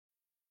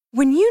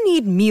When you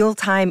need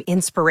mealtime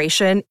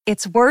inspiration,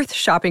 it's worth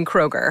shopping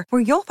Kroger,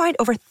 where you'll find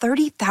over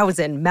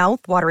 30,000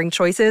 mouth-watering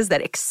choices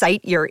that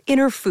excite your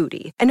inner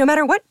foodie. And no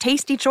matter what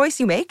tasty choice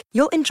you make,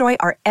 you'll enjoy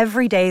our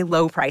everyday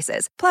low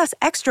prices, plus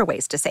extra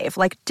ways to save,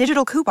 like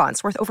digital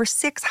coupons worth over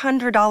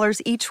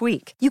 $600 each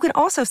week. You can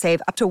also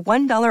save up to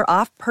 $1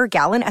 off per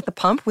gallon at the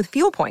pump with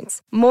fuel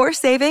points. More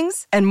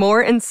savings and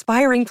more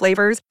inspiring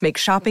flavors make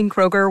shopping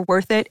Kroger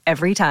worth it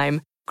every time.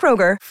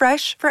 Kroger,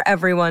 fresh for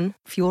everyone.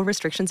 Fuel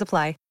restrictions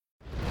apply.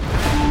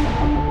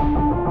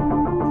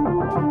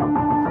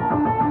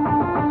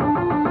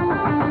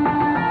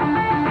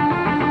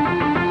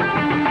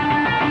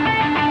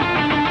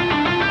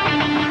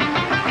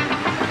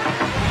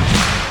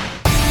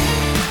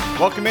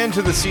 Welcome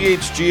into the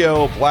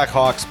CHGO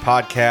Blackhawks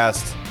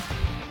Podcast,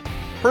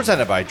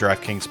 presented by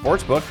DraftKings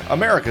Sportsbook,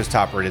 America's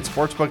top-rated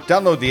sportsbook.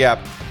 Download the app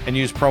and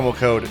use promo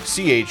code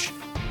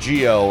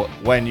CHGO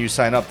when you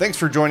sign up. Thanks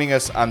for joining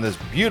us on this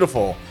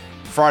beautiful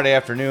Friday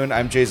afternoon.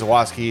 I'm Jay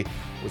Zawaski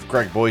with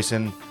Greg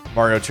Boyson.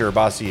 Mario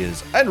Tirabassi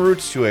is en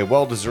route to a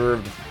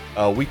well-deserved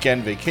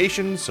weekend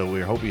vacation, so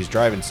we hope he's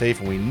driving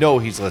safe, and we know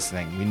he's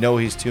listening. We know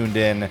he's tuned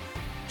in.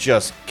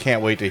 Just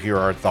can't wait to hear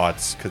our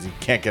thoughts because he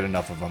can't get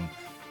enough of them.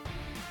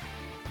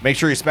 Make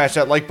sure you smash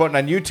that like button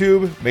on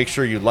YouTube. Make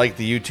sure you like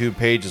the YouTube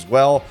page as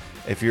well.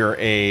 If you're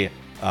a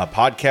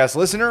podcast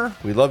listener,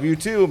 we love you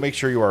too. Make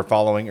sure you are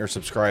following or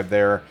subscribed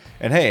there.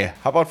 And hey,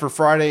 how about for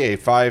Friday, a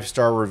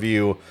 5-star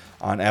review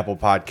on Apple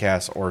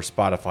Podcasts or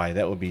Spotify?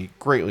 That would be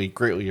greatly,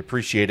 greatly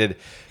appreciated.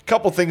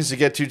 Couple things to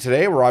get to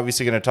today. We're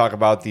obviously going to talk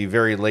about the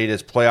very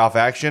latest playoff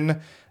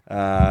action.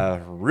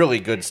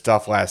 Really good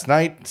stuff last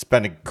night. It's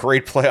been a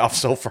great playoff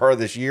so far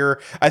this year.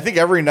 I think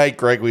every night,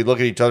 Greg, we look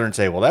at each other and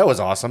say, well, that was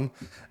awesome.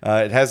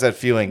 It has that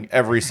feeling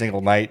every single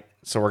night.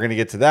 So we're going to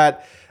get to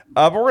that.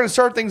 But we're going to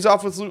start things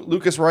off with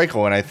Lukas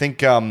Reichel. And I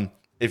think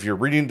if you're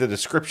reading the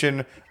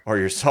description or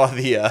you saw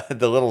the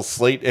little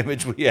slate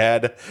image we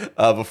had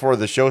before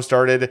the show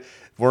started,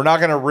 we're not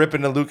going to rip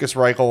into Lukas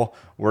Reichel.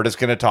 We're just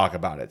going to talk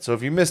about it. So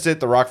if you missed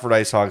it, the Rockford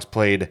IceHogs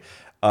played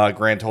a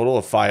grand total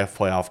of 5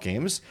 playoff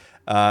games.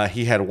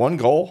 He had 1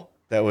 goal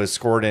that was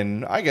scored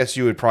in, I guess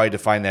you would probably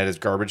define that as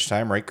garbage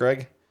time, right,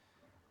 Greg?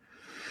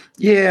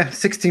 Yeah,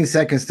 16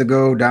 seconds to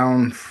go,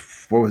 down,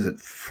 what was it,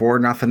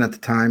 4-0 at the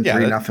time,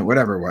 3-0,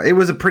 whatever it was. It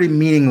was a pretty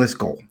meaningless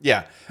goal.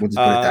 Yeah. We'll just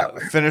put it that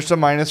way. Finished a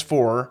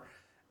 -4.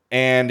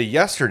 And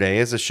yesterday,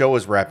 as the show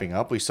was wrapping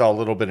up, we saw a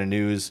little bit of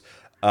news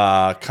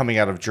coming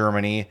out of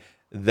Germany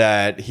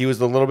that he was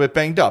a little bit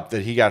banged up,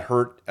 that he got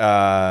hurt.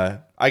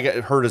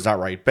 Hurt is not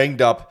right.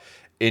 Banged up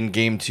in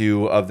game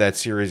 2 of that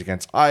series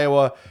against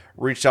Iowa.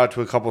 Reached out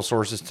to a couple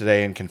sources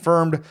today and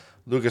confirmed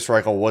Lukas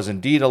Reichel was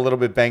indeed a little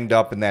bit banged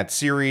up in that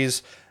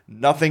series.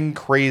 Nothing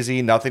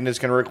crazy, nothing that's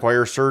going to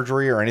require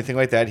surgery or anything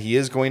like that. He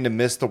is going to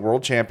miss the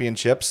World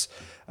Championships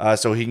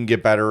so he can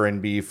get better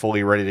and be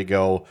fully ready to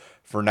go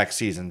for next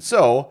season.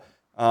 So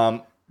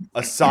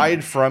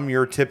aside from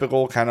your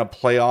typical kind of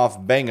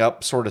playoff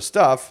bang-up sort of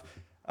stuff,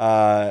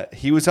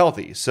 he was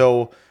healthy.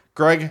 So,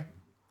 Greg,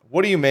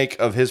 what do you make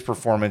of his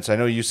performance? I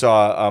know you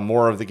saw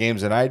more of the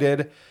games than I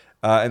did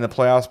in the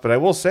playoffs, but I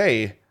will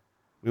say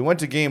we went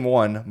to game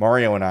 1,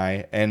 Mario and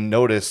I, and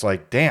noticed,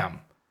 like, damn,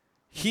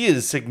 he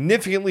is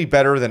significantly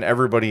better than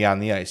everybody on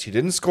the ice. He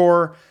didn't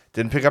score,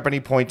 didn't pick up any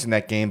points in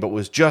that game, but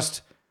was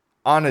just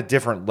on a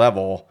different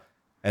level.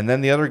 And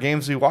then the other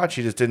games we watched,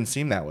 he just didn't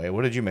seem that way.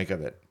 What did you make of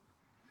it?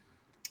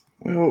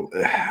 Well,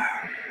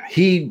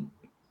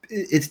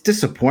 it's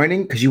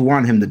disappointing because you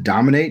want him to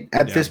dominate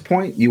at this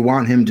point. You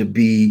want him to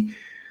be,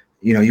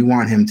 you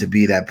want him to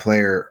be that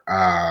player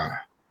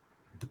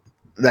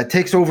that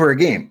takes over a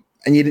game.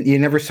 And you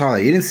never saw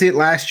that. You didn't see it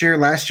last year.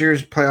 Last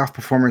year's playoff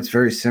performance,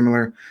 very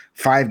similar.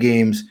 5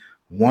 games,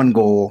 1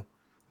 goal.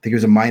 I think it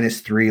was a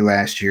 -3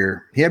 last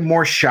year. He had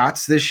more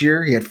shots this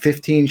year. He had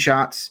 15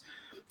 shots.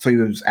 So he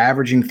was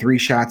averaging 3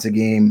 shots a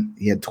game.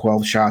 He had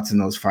 12 shots in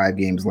those 5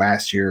 games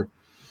last year.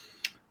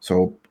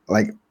 So,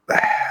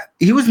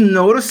 he was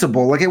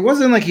noticeable. Like, it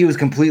wasn't like he was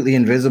completely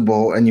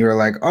invisible and you were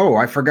like, oh,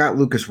 I forgot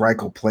Lukas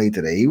Reichel played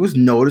today. He was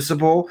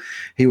noticeable.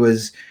 He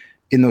was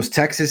in those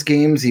Texas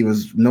games. He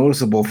was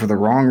noticeable for the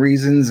wrong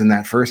reasons. In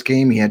that first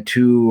game, he had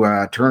 2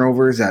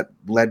 turnovers that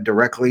led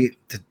directly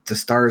to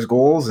Stars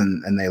goals,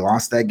 and they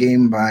lost that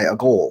game by a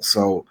goal.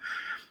 So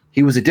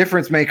he was a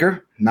difference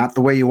maker, not the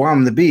way you want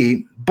him to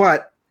be,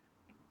 but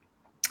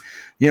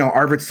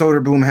Arvid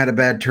Soderblom had a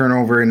bad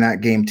turnover in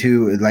that game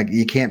too. Like,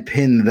 you can't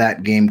pin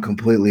that game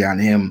completely on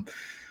him.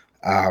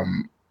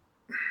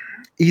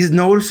 He's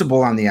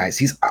noticeable on the ice.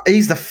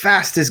 He's the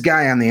fastest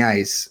guy on the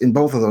ice in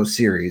both of those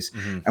series.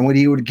 Mm-hmm. And when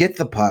he would get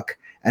the puck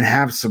and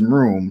have some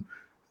room,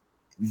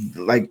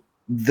 like,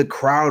 the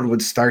crowd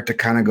would start to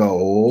kind of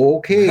go,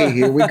 okay,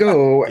 here we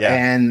go. Yeah.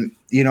 And,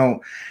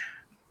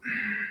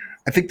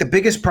 I think the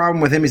biggest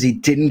problem with him is he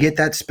didn't get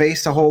that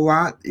space a whole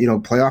lot.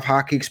 Playoff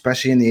hockey,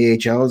 especially in the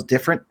AHL, is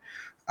different.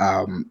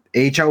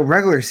 AHL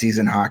regular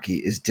season hockey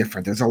is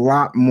different. There's a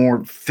lot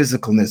more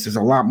physicalness. There's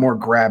a lot more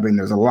grabbing.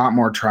 There's a lot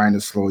more trying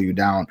to slow you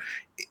down.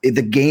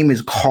 The game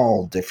is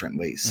called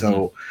differently.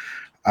 So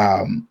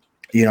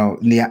In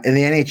the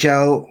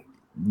NHL,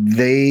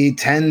 they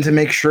tend to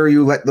make sure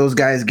you let those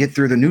guys get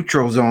through the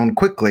neutral zone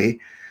quickly,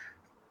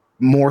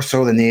 more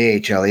so than the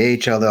AHL. The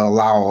AHL, they'll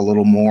allow a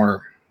little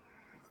more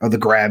of the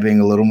grabbing,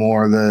 a little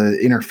more of the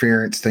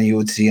interference than you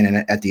would see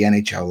at the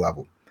NHL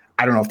level.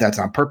 I don't know if that's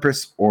on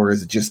purpose or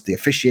is it just the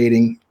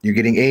officiating. You're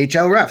getting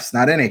AHL refs,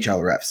 not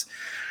NHL refs.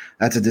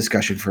 That's a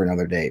discussion for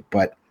another day.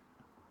 But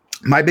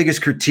my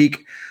biggest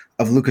critique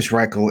of Lukas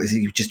Reichel is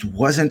he just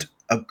wasn't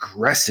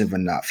aggressive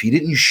enough. He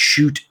didn't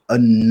shoot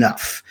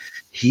enough.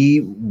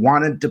 He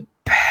wanted to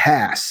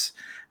pass.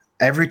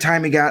 Every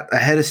time he got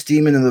ahead of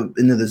steam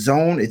into the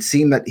zone, it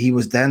seemed that he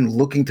was then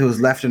looking to his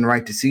left and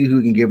right to see who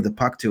he can give the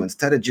puck to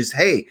instead of just,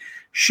 hey,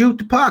 shoot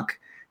the puck,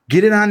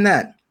 get it on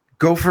net,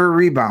 go for a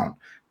rebound.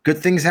 Good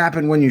things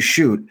happen when you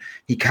shoot.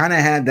 He kind of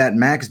had that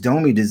Max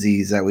Domi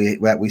disease that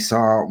we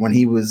saw when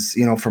he was,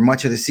 for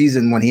much of the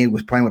season when he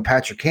was playing with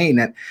Patrick Kane,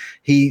 that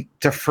he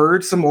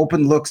deferred some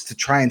open looks to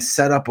try and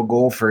set up a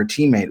goal for a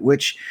teammate,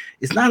 which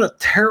is not a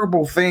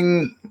terrible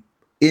thing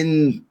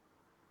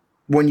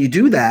when you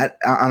do that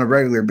on a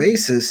regular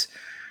basis.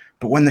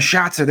 But when the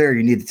shots are there,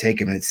 you need to take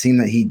them. And it seemed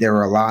that there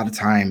were a lot of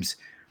times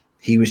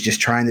he was just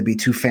trying to be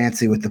too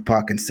fancy with the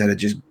puck instead of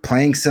just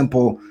playing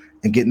simple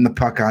and getting the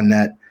puck on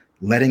net,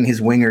 letting his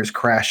wingers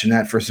crash in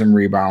net for some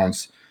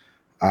rebounds.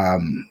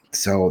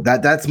 So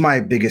that's my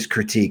biggest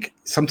critique.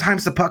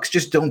 Sometimes the pucks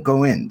just don't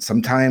go in.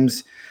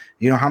 Sometimes,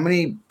 how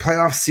many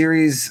playoff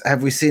series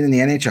have we seen in the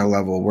NHL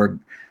level where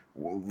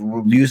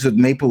we'll use the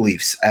Maple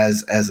Leafs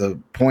as a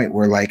point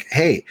where, like,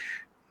 hey,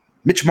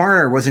 Mitch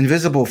Marner was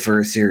invisible for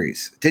a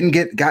series,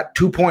 got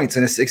 2 points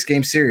in a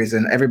 6-game series,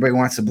 and everybody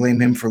wants to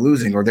blame him for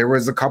losing. Or there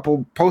was a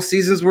couple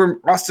postseasons where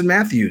Austin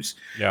Matthews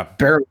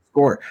barely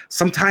scored.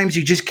 Sometimes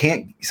you just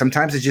can't.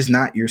 Sometimes it's just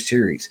not your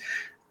series.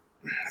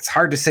 It's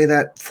hard to say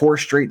that 4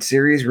 straight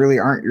series really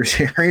aren't your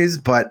series,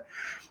 but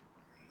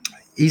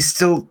he's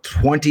still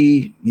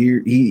 20.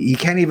 He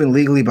can't even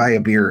legally buy a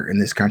beer in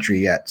this country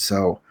yet.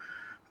 So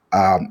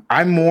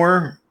I'm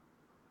more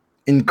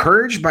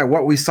encouraged by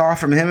what we saw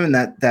from him in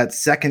that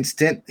second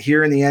stint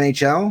here in the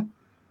NHL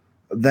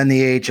than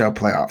the AHL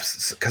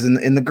playoffs. Because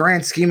in the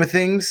grand scheme of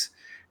things,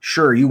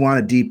 sure, you want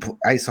a deep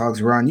Ice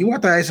Hogs run. You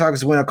want the Ice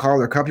Hogs to win a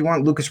Calder Cup. You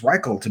want Lukas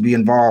Reichel to be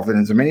involved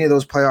in as many of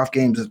those playoff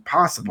games as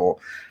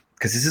possible,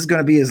 because this is going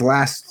to be his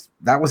last.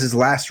 That was his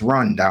last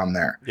run down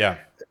there. Yeah.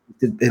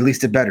 At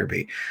least it better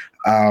be.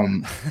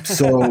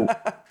 So,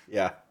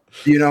 yeah.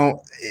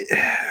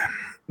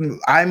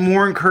 I'm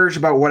more encouraged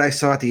about what I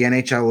saw at the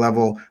NHL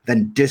level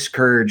than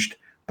discouraged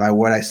by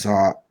what I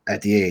saw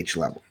at the AH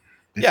level.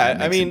 Yeah,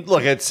 I mean,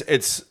 look, it's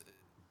it's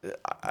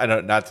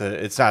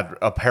not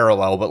a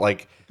parallel, but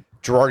like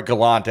Gerard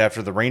Gallant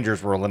after the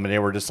Rangers were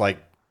eliminated, we're just like,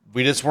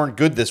 we just weren't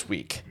good this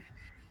week,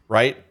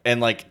 right? And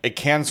like it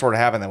can sort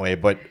of happen that way,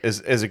 but as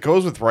it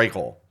goes with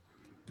Reichel,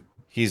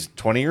 he's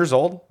 20 years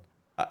old.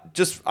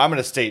 I'm going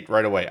to state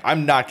right away,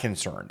 I'm not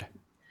concerned.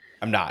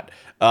 I'm not.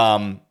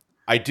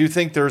 I do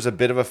think there's a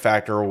bit of a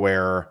factor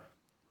where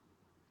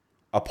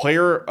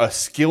a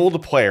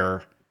skilled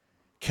player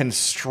can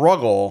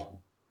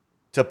struggle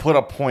to put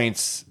up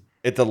points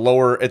at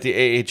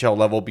the AHL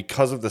level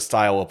because of the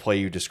style of play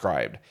you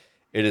described.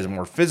 It is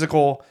more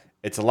physical.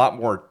 It's a lot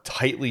more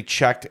tightly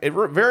checked. It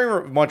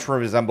very much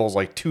resembles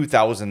like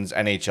 2000s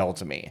NHL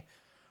to me,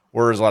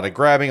 where there's a lot of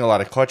grabbing, a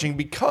lot of clutching,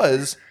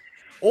 because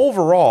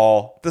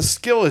overall the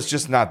skill is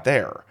just not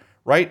there,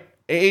 right?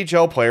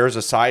 AHL players,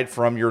 aside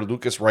from your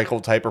Lukas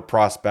Reichel type of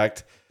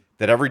prospect,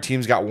 that every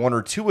team's got 1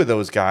 or 2 of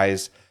those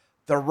guys,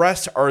 the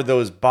rest are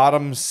those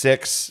bottom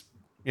 6,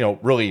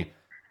 really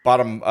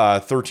bottom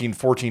 13,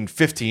 14,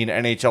 15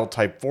 NHL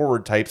type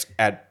forward types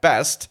at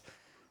best.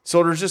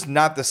 So there's just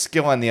not the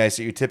skill on the ice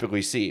that you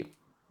typically see.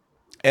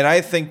 And I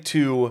think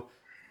to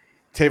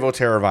Teuvo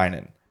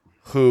Teravainen,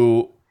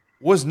 who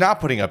was not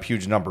putting up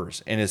huge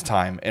numbers in his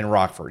time in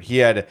Rockford. He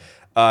had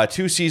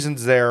 2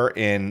 seasons there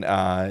in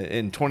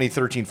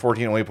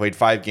 2013-14, only played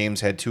 5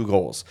 games, had 2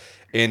 goals.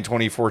 In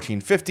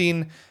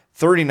 2014-15,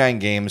 39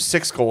 games,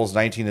 6 goals,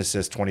 19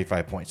 assists,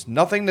 25 points.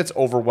 Nothing that's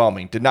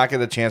overwhelming. Did not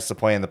get a chance to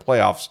play in the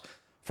playoffs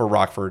for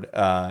Rockford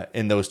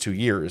in those 2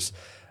 years.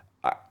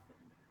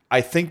 I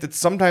think that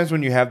sometimes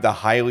when you have the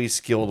highly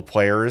skilled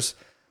players,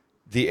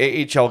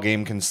 the AHL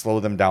game can slow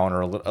them down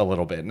a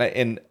little bit.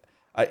 And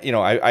I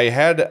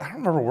don't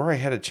remember where I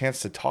had a chance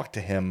to talk to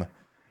him.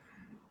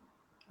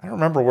 I don't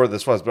remember where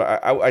this was,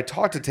 but I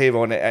talked to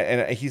Teuvo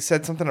and he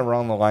said something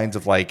around the lines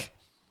of like,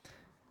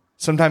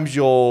 sometimes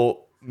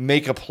you'll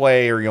make a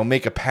play or you'll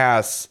make a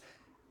pass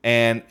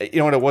and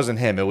it wasn't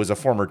him. It was a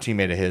former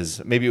teammate of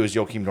his. Maybe it was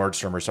Joachim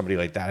Nordstrom or somebody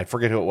like that. I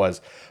forget who it was,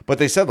 but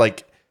they said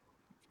like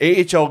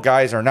AHL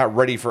guys are not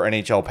ready for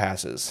NHL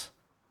passes,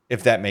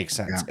 if that makes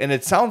sense. Yeah. And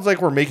it sounds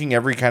like we're making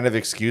every kind of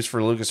excuse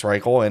for Lukas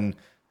Reichel, and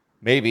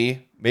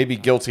maybe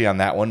guilty on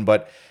that one,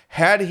 but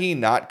had he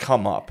not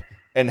come up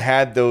and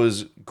had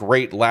those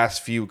great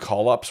last few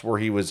call-ups where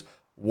he was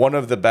one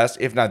of the best,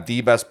 if not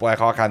the best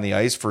Blackhawk on the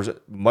ice for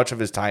much of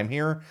his time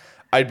here,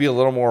 I'd be a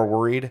little more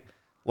worried.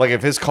 Like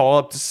if his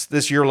call-ups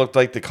this year looked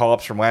like the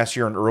call-ups from last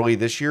year and early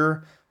this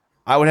year,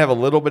 I would have a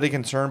little bit of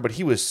concern, but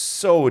he was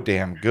so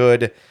damn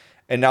good.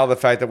 And now the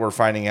fact that we're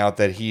finding out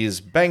that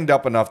he's banged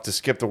up enough to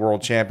skip the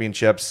World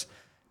Championships,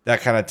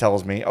 that kind of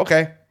tells me,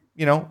 okay,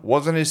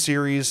 wasn't his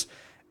series.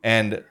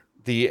 And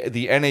the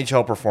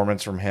NHL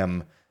performance from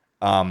him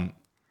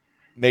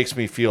makes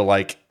me feel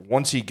like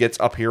once he gets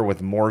up here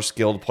with more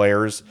skilled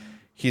players,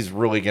 he's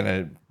really going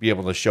to be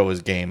able to show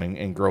his game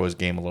and grow his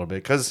game a little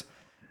bit. Because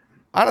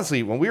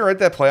honestly, when we were at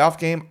that playoff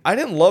game, I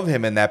didn't love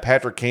him in that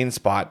Patrick Kane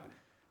spot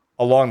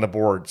along the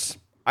boards.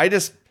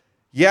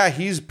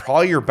 He's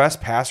probably your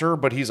best passer,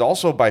 but he's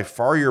also by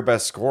far your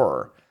best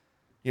scorer.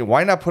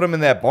 Why not put him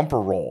in that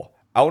bumper role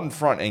out in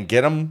front and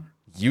get him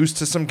used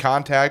to some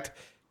contact,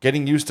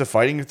 getting used to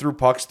fighting through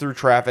pucks, through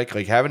traffic,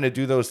 like having to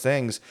do those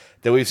things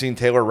that we've seen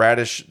Taylor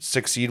Radish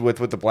succeed with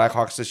the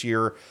Blackhawks this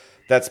year.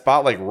 That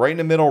spot, like right in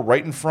the middle,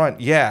 right in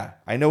front. Yeah,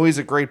 I know he's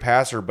a great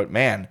passer, but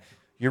man,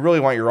 you really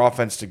want your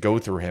offense to go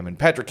through him. And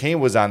Patrick Kane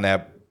was on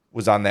that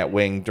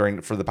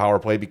wing for the power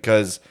play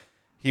because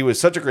he was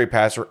such a great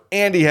passer,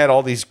 and he had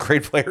all these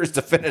great players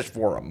to finish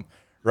for him,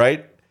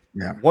 right?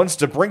 Yeah. Once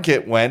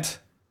DeBrincat went,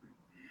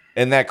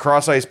 and that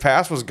cross-ice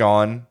pass was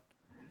gone,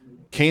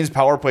 Kane's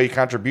power play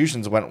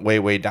contributions went way,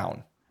 way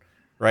down,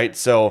 right?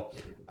 So,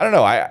 I don't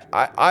know.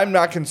 I'm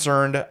not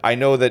concerned. I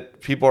know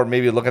that people are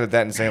maybe looking at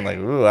that and saying, like,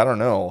 ooh, I don't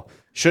know.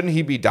 Shouldn't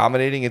he be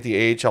dominating at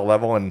the AHL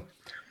level? And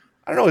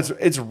I don't know.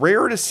 It's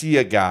rare to see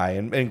a guy,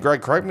 and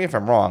Greg, correct me if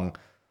I'm wrong,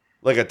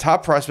 like a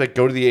top prospect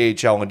go to the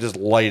AHL and just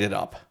light it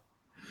up.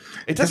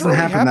 It doesn't really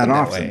happen that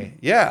often. Way.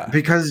 Yeah.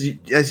 Because,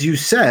 as you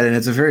said, and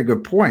it's a very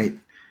good point,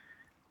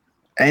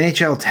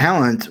 NHL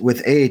talent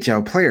with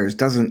AHL players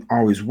doesn't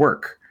always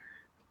work.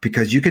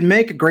 Because you can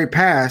make a great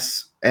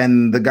pass,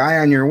 and the guy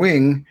on your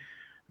wing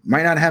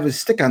might not have his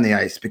stick on the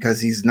ice because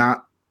he's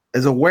not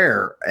as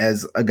aware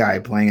as a guy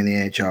playing in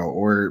the AHL.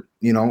 Or,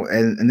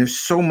 and there's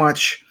so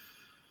much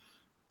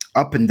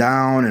up and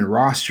down and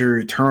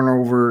roster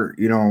turnover,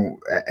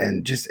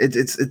 and just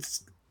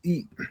it's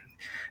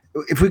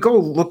if we go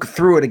look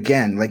through it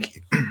again,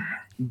 like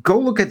go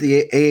look at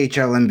the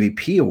AHL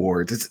MVP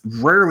awards. It's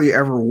rarely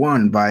ever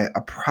won by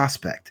a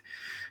prospect.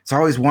 It's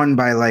always won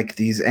by like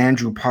these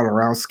Andrew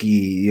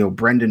Podorowski,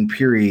 Brendan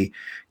Peary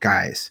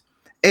guys.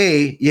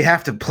 You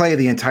have to play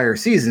the entire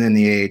season in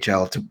the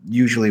AHL to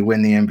usually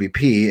win the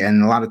MVP.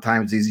 And a lot of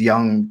times these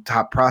young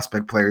top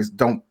prospect players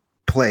don't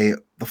play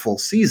the full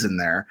season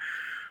there.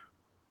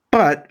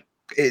 But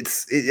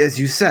as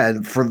you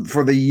said,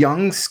 for the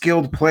young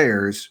skilled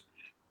players,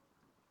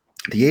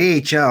 the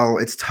AHL,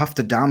 it's tough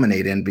to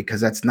dominate in because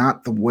that's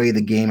not the way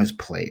the game is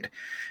played.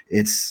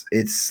 It's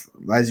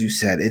as you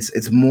said,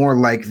 it's more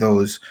like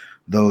those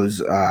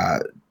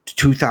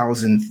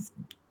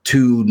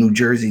 2002 New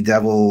Jersey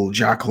Devil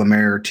Jacques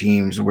Lemaire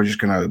teams. We're just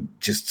gonna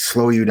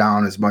slow you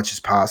down as much as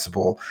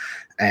possible,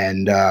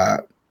 and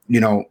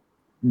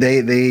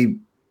they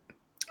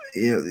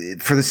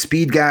for the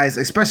speed guys,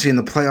 especially in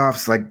the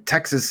playoffs, like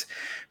Texas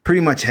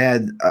pretty much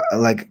had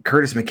like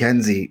Curtis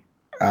McKenzie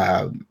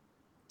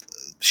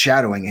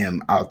shadowing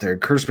him out there.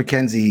 Curtis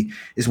McKenzie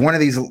is one of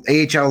these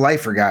AHL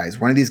lifer guys,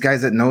 one of these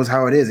guys that knows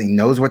how it is. He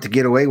knows what to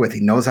get away with. He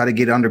knows how to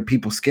get under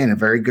people's skin. A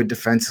very good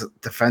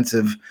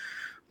defensive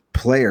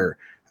player.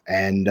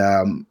 And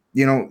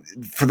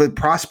for the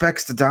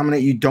prospects to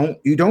dominate, you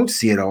don't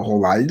see it a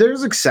whole lot.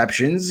 There's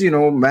exceptions.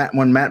 When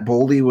Matt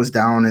Boldy was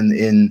down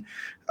in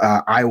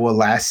Iowa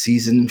last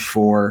season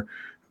for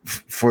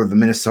the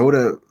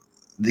Minnesota,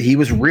 he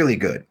was really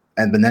good.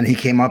 And then he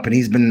came up and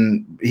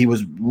he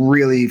was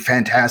really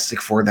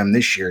fantastic for them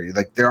this year.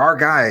 Like there are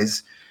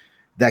guys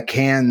that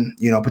can,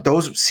 but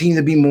those seem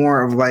to be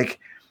more of like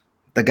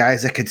the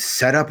guys that could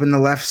set up in the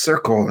left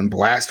circle and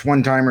blast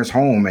one-timers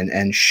home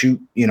and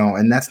shoot,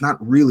 and that's not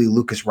really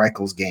Lukas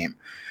Reichel's game.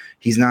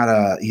 He's not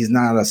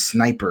a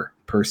sniper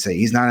per se.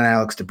 He's not an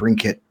Alex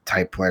DeBrincat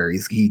type player.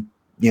 He's going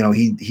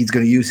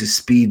to use his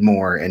speed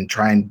more and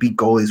try and beat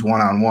goalies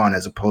one-on-one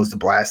as opposed to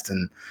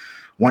blasting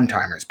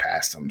one-timers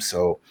past them.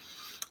 So,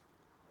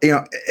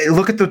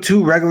 look at the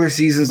 2 regular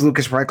seasons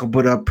Lukas Reichel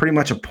put up, pretty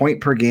much a point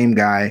per game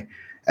guy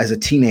as a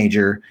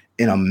teenager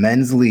in a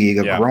men's league,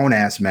 a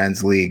grown-ass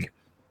men's league.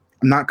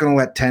 I'm not going to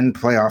let 10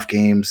 playoff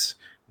games,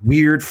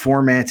 weird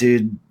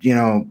formatted,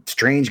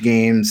 strange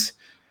games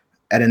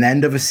at an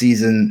end of a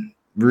season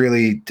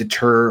really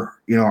deter,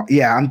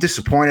 I'm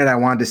disappointed. I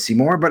wanted to see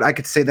more, but I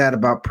could say that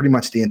about pretty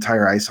much the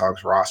entire Ice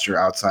Hogs roster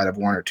outside of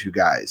 1 or 2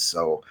 guys.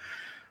 So,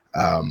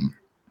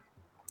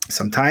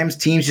 sometimes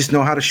teams just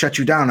know how to shut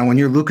you down. And when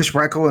you're Lukas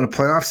Reichel in a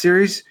playoff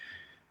series,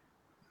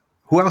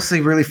 who else are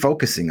they really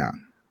focusing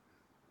on?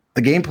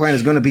 The game plan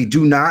is going to be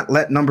do not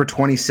let number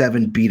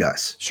 27 beat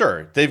us.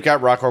 Sure. They've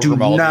got Rocco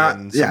Grimaldi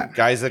and some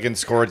guys that can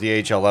score at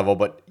the AHL level,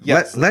 but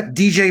yes. Let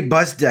DJ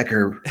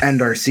Busdecker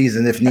end our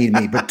season if need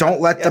be, but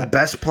don't let the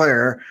best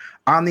player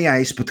on the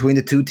ice between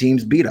the 2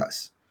 teams beat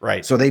us.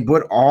 Right. So they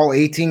put all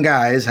 18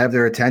 guys have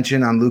their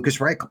attention on Lukas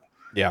Reichel.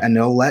 Yeah. And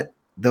they'll let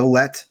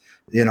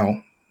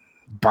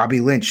Bobby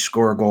Lynch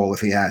score a goal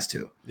if he has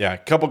to. Yeah, a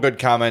couple good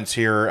comments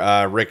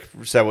here. Rick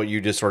said what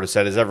you just sort of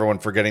said. Is everyone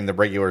forgetting the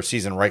regular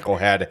season Reichel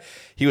had?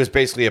 He was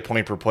basically a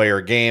point per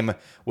player game,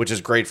 which is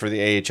great for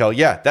the AHL.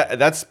 Yeah,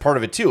 that's part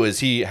of it too,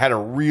 is he had a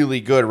really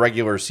good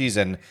regular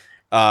season,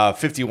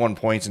 51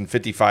 points in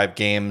 55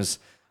 games,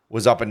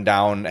 was up and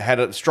down,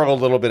 struggled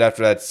a little bit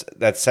after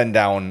that send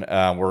down.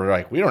 We're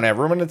like, we don't have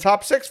room in the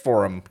top 6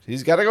 for him.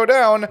 He's got to go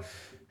down.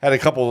 Had a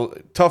couple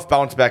tough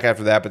bounce back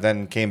after that, but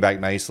then came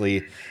back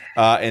nicely.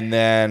 And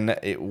then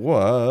it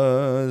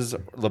was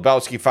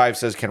Lebowski5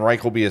 says, can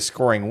Reichel be a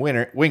scoring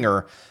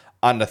winger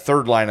on the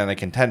third line on a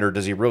contender?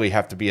 Does he really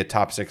have to be a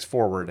top 6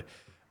 forward?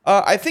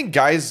 I think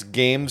guys'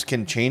 games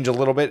can change a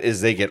little bit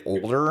as they get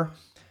older.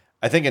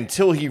 I think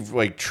until he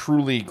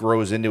truly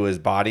grows into his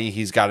body,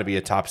 he's got to be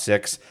a top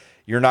 6.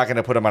 You're not going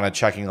to put him on a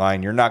checking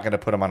line. You're not going to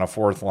put him on a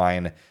fourth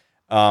line.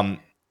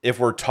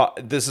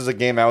 This is a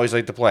game I always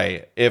like to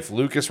play. If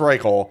Lukas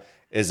Reichel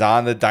is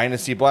on the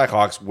Dynasty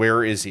Blackhawks,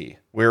 where is he?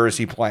 Where is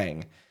he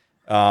playing?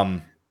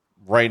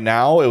 Right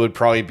now, it would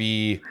probably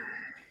be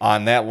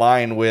on that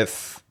line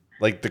with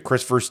the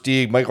Chris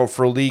Versteeg, Michael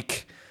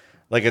Frolik.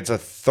 It's a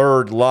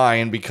third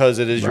line because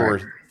it is your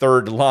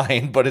third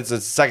line, but it's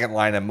a second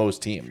line at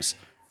most teams,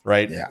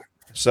 right? Yeah.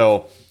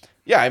 So,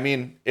 yeah, I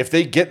mean, if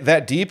they get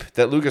that deep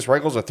that Lukas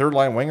Reichel's a third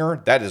line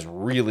winger, that is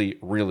really,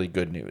 really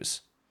good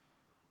news.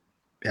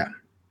 Yeah.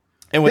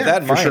 And with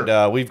that in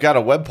mind, we've got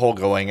a web poll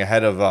going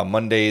ahead of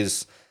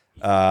Monday's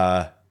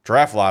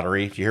draft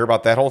lottery. Did you hear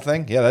about that whole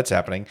thing? Yeah, that's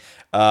happening.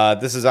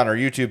 This is on our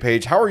YouTube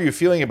page. How are you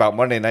feeling about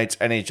Monday night's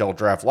NHL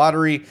draft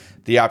lottery?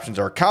 The options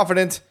are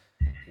confident,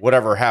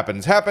 whatever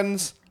happens,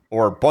 happens,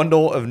 or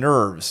bundle of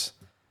nerves.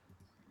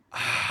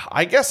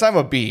 I guess I'm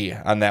a B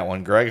on that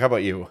one, Greg. How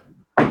about you?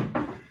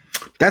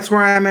 That's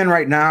where I'm in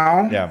right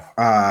now. Yeah.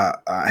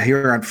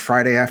 Here on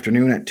Friday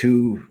afternoon at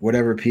 2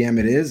 whatever p.m.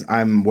 it is.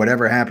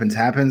 Whatever happens.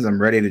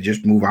 I'm ready to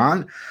just move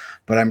on.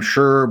 But I'm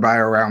sure by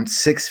around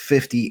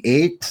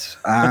 6:58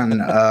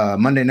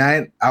 on Monday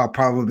night, I'll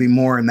probably be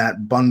more in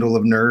that bundle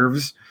of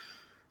nerves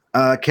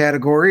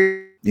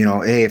category.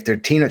 Hey, if their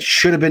team that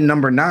should have been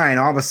number 9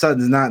 all of a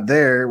sudden is not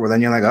there, well, then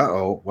you're like,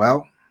 uh-oh,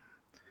 well,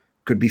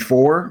 could be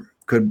 4,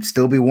 could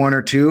still be 1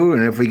 or 2.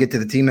 And if we get to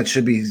the team that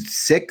should be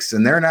 6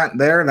 and they're not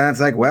there, then it's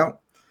like, well,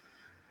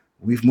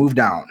 we've moved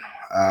down.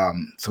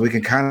 So we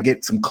can kind of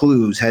get some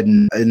clues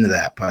heading into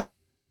that. But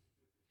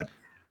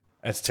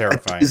that's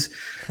terrifying.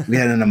 We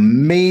had an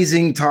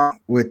amazing talk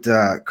with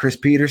Chris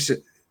Peters.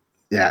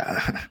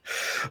 Yeah.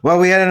 Well,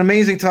 we had an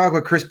amazing talk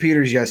with Chris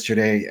Peters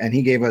yesterday, and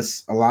he gave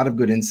us a lot of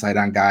good insight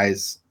on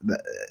guys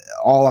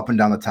all up and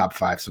down the top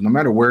 5. So no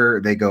matter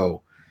where they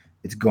go,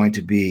 it's going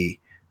to be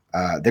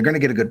they're going to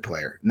get a good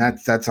player. And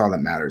that's all that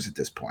matters at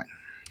this point.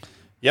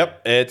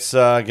 Yep, it's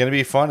going to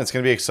be fun. It's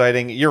going to be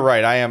exciting. You're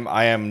right. I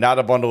am not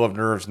a bundle of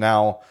nerves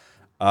now,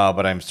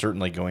 but I'm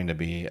certainly going to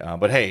be.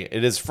 But hey,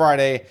 it is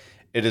Friday.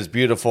 It is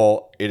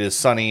beautiful. It is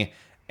sunny.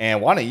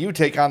 And why don't you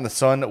take on the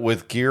sun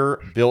with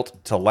gear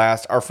built to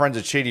last? Our friends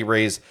at Shady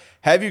Rays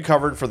have you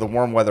covered for the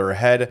warm weather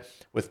ahead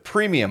with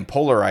premium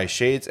polarized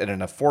shades at an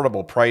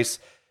affordable price.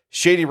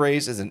 Shady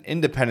Rays is an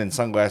independent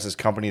sunglasses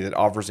company that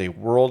offers a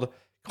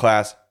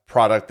world-class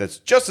product that's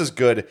just as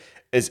good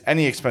as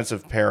any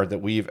expensive pair that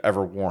we've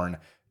ever worn.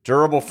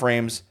 Durable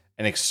frames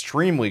and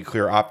extremely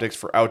clear optics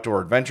for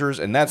outdoor adventures.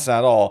 And that's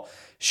not all.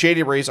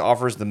 Shady Rays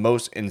offers the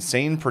most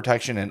insane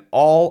protection in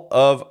all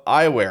of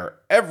eyewear.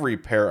 Every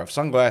pair of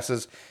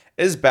sunglasses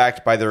is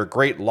backed by their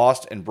great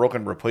lost and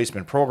broken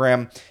replacement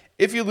program.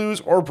 If you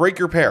lose or break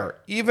your pair,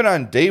 even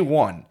on day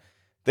 1,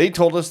 they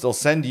told us they'll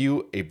send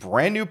you a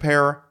brand new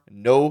pair,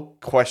 no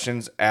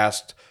questions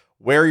asked.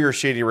 Wear your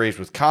Shady Rays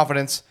with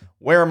confidence.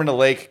 Wear them in the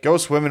lake, go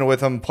swimming with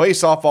them, play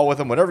softball with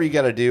them, whatever you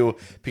got to do,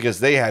 because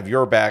they have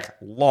your back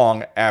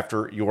long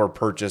after your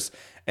purchase.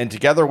 And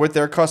together with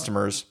their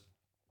customers,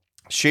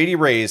 Shady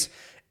Rays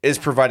is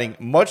providing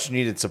much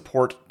needed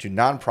support to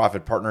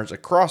nonprofit partners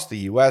across the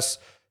U.S.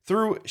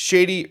 through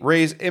Shady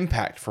Rays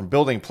Impact, from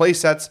building play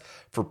sets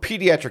for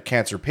pediatric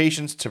cancer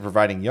patients to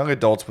providing young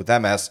adults with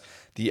MS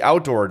the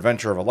outdoor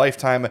adventure of a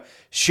lifetime.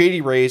 Shady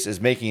Rays is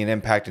making an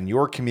impact in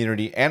your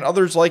community and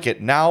others like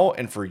it now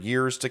and for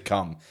years to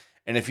come.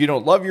 And if you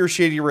don't love your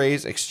Shady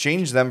Rays,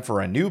 exchange them for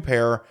a new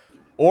pair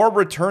or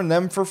return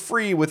them for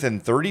free within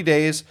 30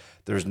 days.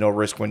 There's no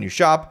risk when you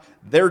shop.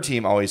 Their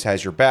team always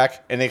has your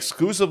back. And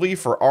exclusively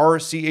for our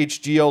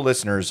CHGO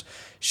listeners,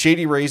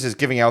 Shady Rays is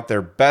giving out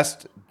their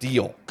best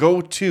deal.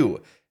 Go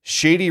to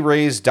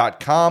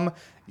shadyrays.com.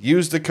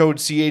 Use the code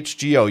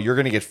CHGO. You're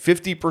going to get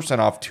 50%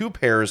 off 2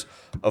 pairs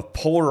of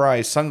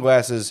polarized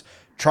sunglasses.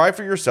 Try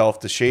for yourself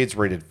the shades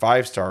rated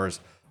 5 stars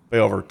by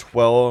over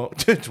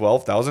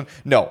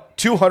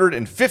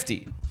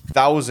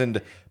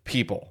 250,000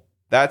 people.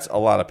 That's a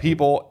lot of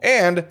people.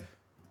 And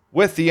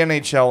with the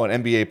NHL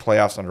and NBA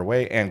playoffs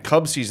underway and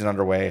Cubs season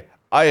underway,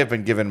 I have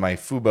been given my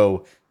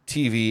Fubo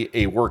TV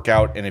a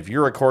workout. And if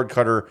you're a cord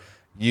cutter,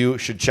 you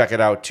should check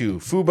it out too.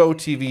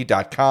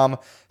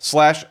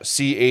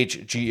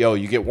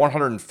 FuboTV.com/CHGO. You get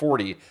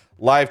 140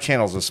 live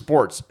channels of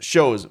sports,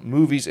 shows,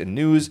 movies, and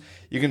news.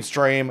 You can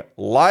stream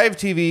live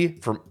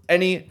TV from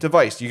any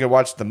device. You can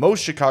watch the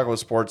most Chicago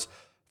sports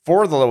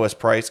for the lowest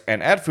price,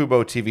 and at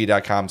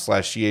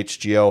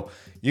FuboTV.com/CHGO,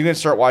 you can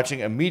start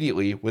watching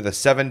immediately with a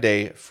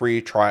 7-day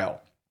free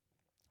trial.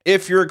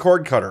 If you're a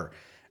cord cutter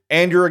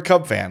and you're a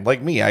Cub fan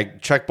like me, I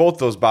check both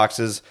those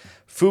boxes.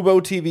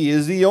 Fubo TV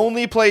is the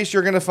only place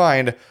you're going to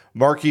find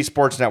Marquee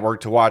Sports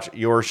Network to watch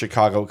your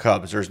Chicago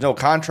Cubs. There's no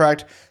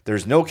contract,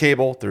 there's no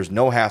cable, there's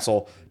no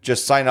hassle.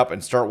 Just sign up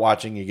and start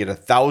watching. You get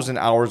 1,000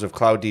 hours of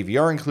cloud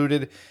DVR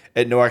included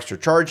at no extra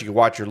charge. You can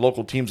watch your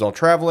local teams while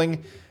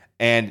traveling.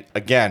 And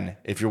again,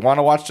 if you want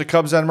to watch the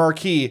Cubs on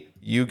Marquee,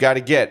 you got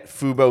to get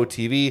Fubo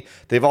TV.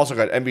 They've also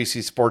got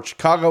NBC Sports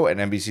Chicago and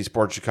NBC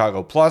Sports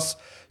Chicago Plus,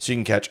 so you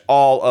can catch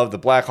all of the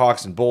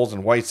Blackhawks and Bulls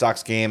and White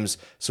Sox games.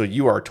 So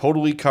you are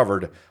totally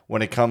covered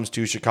when it comes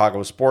to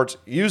Chicago sports.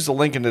 Use the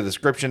link in the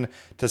description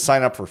to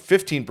sign up for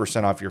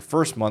 15% off your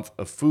first month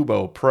of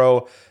Fubo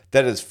Pro.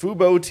 That is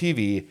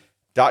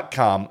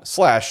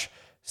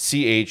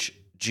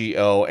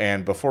FuboTV.com/CHGO.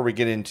 And before we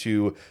get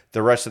into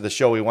the rest of the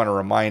show, we want to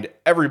remind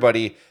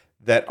everybody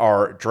that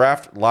our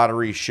draft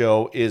lottery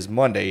show is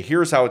Monday.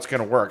 Here's how it's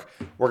going to work.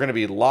 We're going to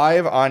be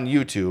live on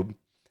YouTube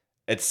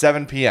at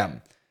 7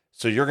 p.m.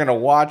 So you're going to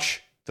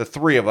watch the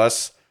three of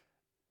us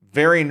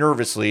very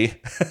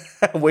nervously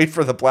wait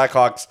for the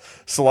Blackhawks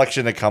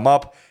selection to come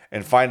up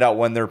and find out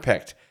when they're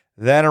picked.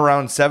 Then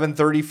around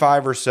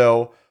 7:35 or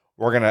so,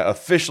 we're going to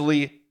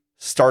officially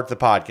start the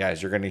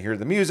podcast. You're going to hear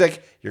the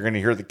music. You're going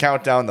to hear the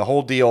countdown, the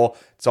whole deal.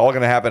 It's all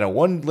going to happen at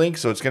one link,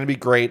 so it's going to be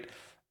great.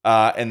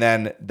 And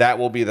then that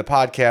will be the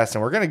podcast,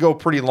 and we're going to go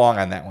pretty long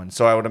on that one.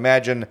 So I would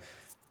imagine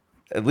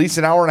at least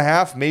an hour and a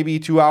half, maybe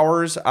 2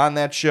 hours on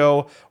that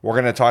show. We're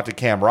going to talk to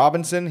Cam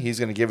Robinson. He's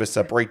going to give us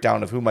a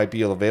breakdown of who might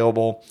be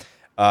available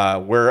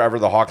wherever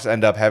the Hawks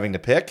end up having to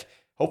pick.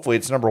 Hopefully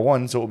it's number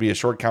one, so it will be a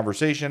short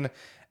conversation.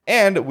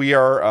 And we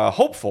are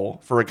hopeful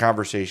for a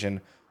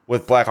conversation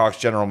with Blackhawks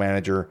general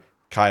manager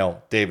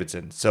Kyle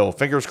Davidson. So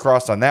fingers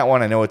crossed on that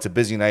one. I know it's a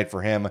busy night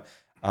for him,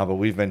 but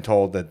we've been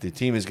told that the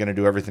team is going to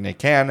do everything they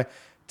can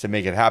to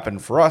make it happen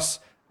for us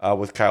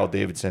with Kyle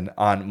Davidson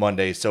on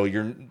Monday. So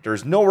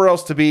there's nowhere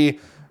else to be.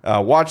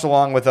 Watch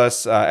along with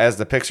us as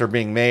the picks are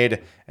being made.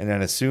 And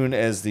then as soon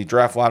as the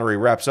draft lottery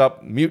wraps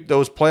up, mute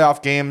those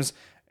playoff games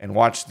and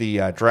watch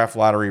the draft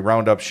lottery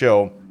roundup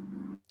show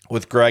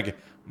with Greg,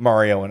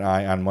 Mario, and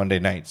I on Monday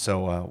night.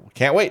 So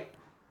can't wait.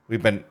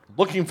 We've been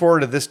looking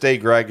forward to this day,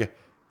 Greg,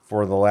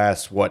 for the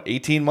last,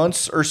 18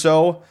 months or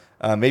so,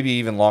 maybe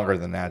even longer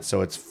than that.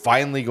 So it's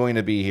finally going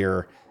to be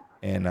here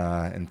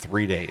in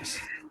 3 days.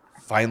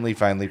 Finally.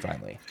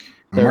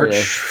 March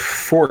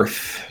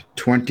 4th,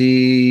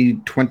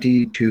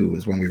 2022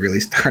 is when we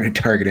really started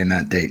targeting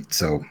that date.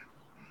 So,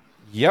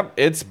 yep,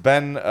 it's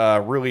been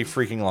a really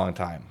freaking long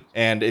time.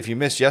 And if you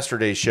missed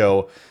yesterday's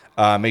show,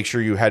 make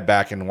sure you head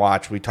back and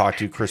watch. We talked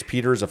to Chris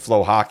Peters of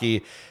Flow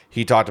Hockey.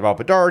 He talked about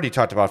Bedard. He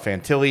talked about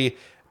Fantilli.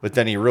 But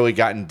then he really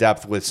got in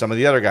depth with some of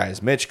the other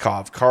guys,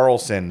 Mitchkov,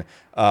 Carlson,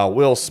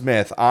 Will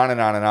Smith, on and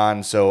on and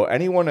on. So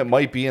anyone that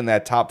might be in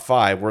that top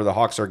 5 where the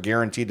Hawks are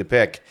guaranteed to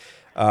pick,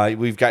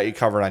 we've got you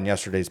covered on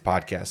yesterday's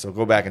podcast. So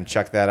go back and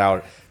check that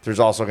out. There's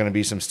also going to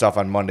be some stuff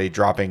on Monday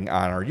dropping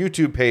on our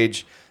YouTube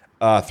page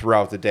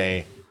throughout the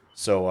day.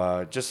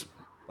 So just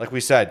like we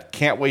said,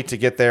 can't wait to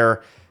get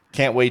there.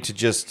 Can't wait to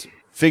just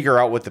figure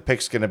out what the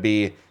pick's going to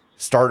be,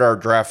 start our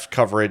draft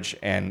coverage,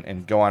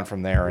 and go on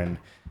from there. And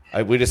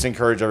we just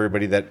encourage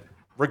everybody that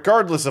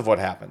regardless of what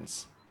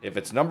happens, if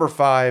it's number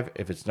 5,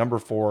 if it's number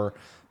 4,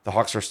 the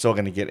Hawks are still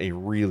going to get a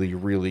really,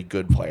 really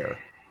good player.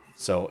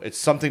 So it's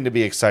something to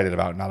be excited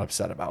about, not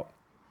upset about.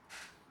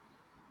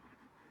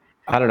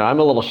 I don't know. I'm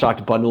a little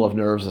shocked Bundle of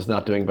Nerves is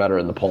not doing better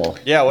in the poll.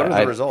 Yeah, what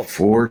are the results?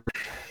 4.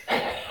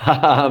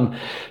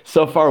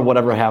 So far,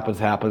 whatever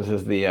happens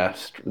is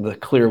the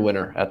clear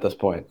winner at this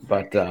point.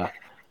 But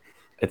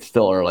it's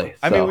still early.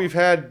 I mean, we've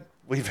had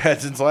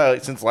since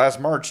last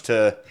March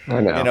to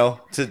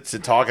to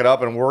talk it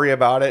up and worry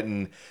about it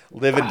and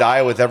live and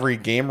die with every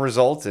game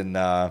result. And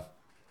I'm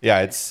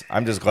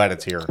just glad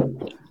it's here.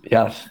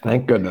 Yes,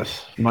 thank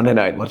goodness. Monday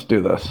night, let's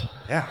do this.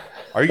 Yeah.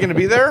 Are you going to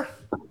be there?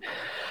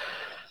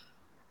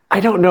 I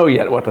don't know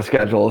yet what the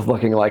schedule is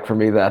looking like for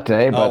me that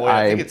day, but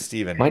I think it's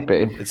Steven. Might be.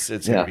 It's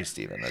going to be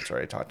Steven. That's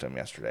right. I talked to him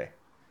yesterday.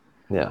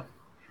 Yeah,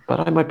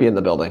 but I might be in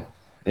the building.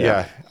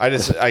 Yeah,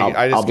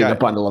 I'll be the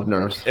bundle of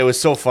nerves. It was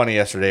so funny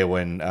yesterday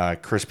when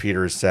Chris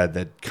Peters said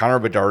that Connor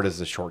Bedard is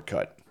the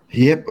shortcut.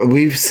 Yep,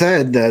 we've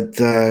said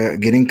that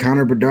getting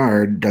Connor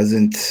Bedard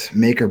doesn't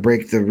make or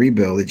break the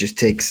rebuild. It just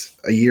takes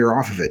a year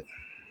off of it.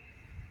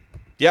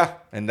 Yeah,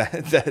 and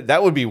that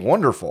would be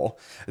wonderful.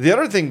 The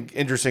other thing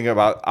interesting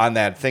on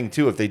that thing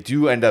too, if they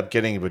do end up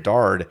getting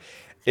Bedard,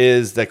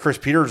 is that Chris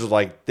Peters was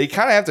like, they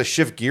kind of have to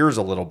shift gears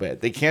a little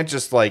bit. They can't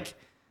just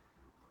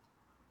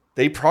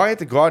they probably have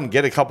to go out and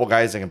get a couple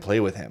guys that can play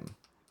with him,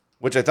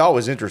 which I thought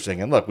was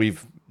interesting. And look,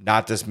 we've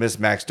not dismissed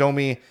Max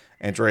Domi,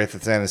 Andrea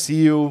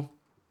Athanasiou,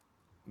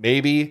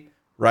 maybe,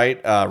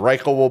 right?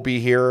 Reichel will be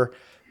here.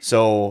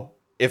 So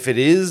if it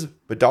is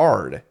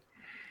Bedard,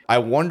 I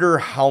wonder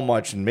how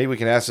much, and maybe we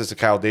can ask this to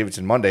Kyle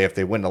Davidson Monday if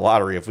they win the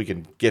lottery, if we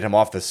can get him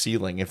off the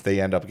ceiling if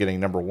they end up getting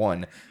number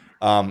one,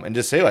 and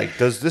just say, like,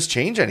 does this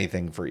change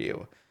anything for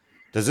you?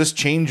 Does this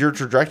change your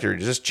trajectory?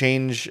 Does this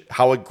change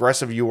how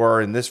aggressive you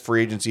are in this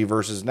free agency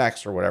versus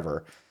next or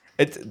whatever?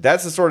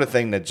 That's the sort of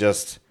thing that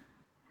just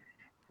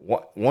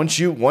once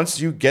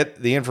you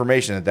get the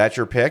information that that's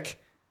your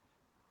pick,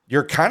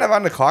 you're kind of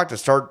on the clock to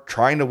start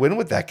trying to win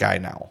with that guy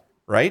now,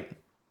 right?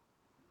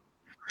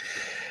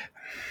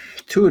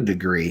 To a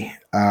degree.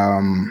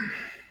 The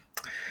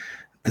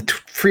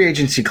free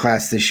agency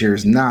class this year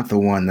is not the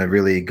one that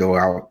really go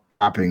out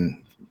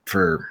shopping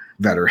for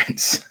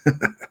veterans.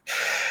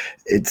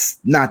 It's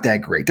not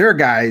that great. There are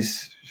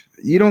guys,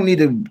 you don't need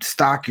to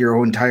stock your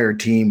whole entire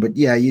team, but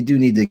yeah, you do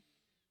need to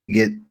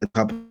get a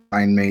couple of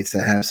line mates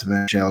that have some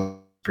NHL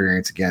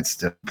experience against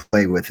to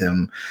play with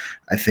him.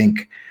 I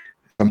think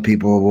some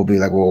people will be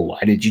like, well, why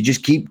did you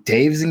just keep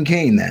Taves and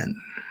Kane then?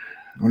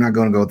 We're not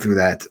going to go through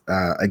that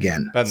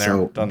again.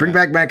 So bring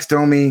back Max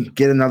Domi,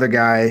 get another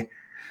guy.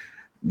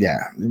 Yeah,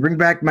 bring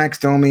back Max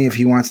Domi if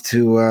he wants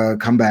to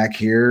come back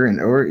here,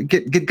 or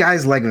get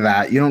guys like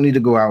that. You don't need to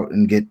go out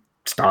and get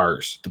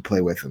stars to play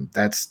with him.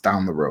 That's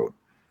down the road.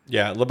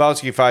 Yeah,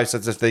 Lebowski 5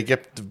 says if they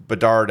get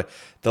Bedard,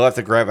 they'll have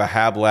to grab a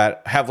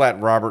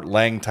Havlat Robert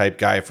Lang type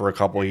guy for a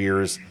couple of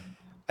years.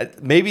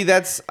 Maybe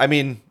that's, I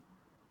mean,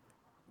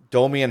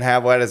 Domi and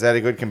Havlat, is that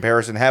a good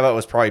comparison? Havlat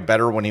was probably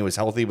better when he was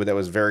healthy, but that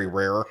was very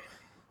rare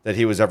that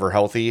he was ever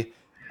healthy.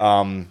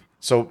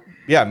 So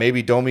yeah,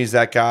 maybe Domi's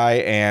that guy,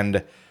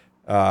 and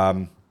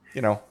I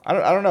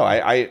don't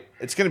know.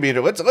 It's going to be,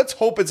 let's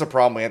hope it's a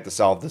problem we have to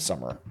solve this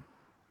summer.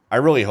 I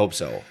really hope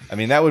so. I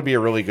mean, that would be a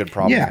really good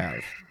problem to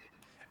have.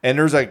 And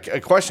there's a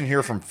question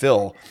here from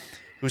Phil,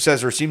 who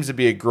says there seems to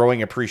be a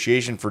growing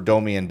appreciation for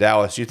Domi in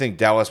Dallas. Do you think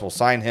Dallas will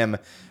sign him?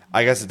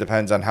 I guess it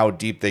depends on how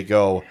deep they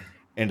go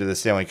into the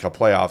Stanley Cup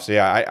playoffs.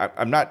 Yeah,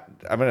 I'm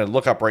going to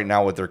look up right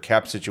now what their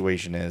cap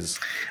situation is.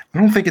 I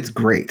don't think it's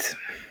great.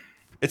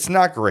 It's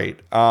not great.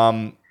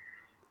 Dodonov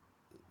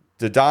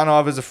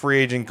is a free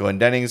agent.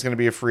 Glendening is going to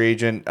be a free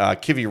agent.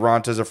 Kivi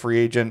Ranta is a free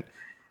agent.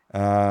 Who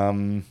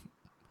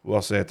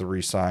else do they have to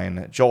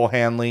re-sign? Joel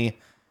Hanley.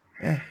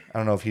 I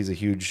don't know if he's a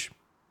huge,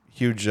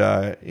 he's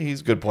a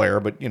good player,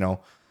 but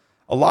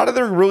a lot of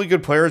their really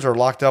good players are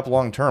locked up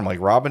long term. Like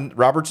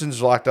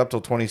Robertson's locked up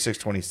till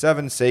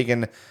 26-27,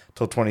 Sagan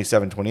till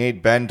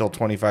 27-28, Ben till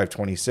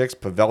 25-26.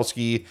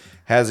 Pavelski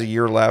has a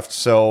year left,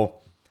 so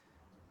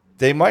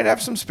they might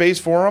have some space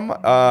for him.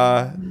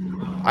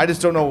 I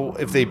just don't know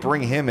if they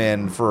bring him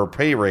in for a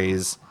pay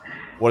raise,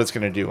 what it's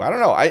going to do. I don't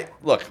know.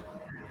 Look,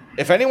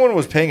 if anyone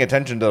was paying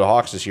attention to the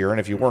Hawks this year, and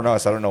if you weren't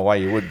us, I don't know why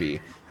you would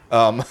be.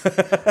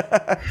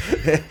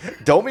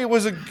 Domi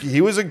was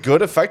a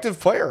good, effective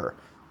player.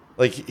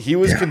 Like, he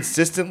was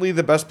consistently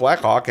the best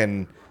Blackhawk,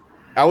 and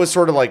I was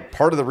sort of like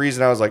part of the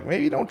reason I was like,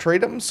 maybe don't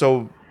trade him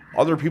so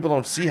other people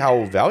don't see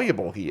how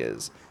valuable he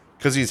is,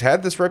 because he's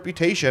had this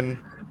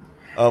reputation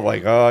of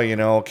like,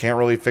 can't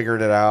really figure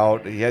it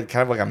out. He had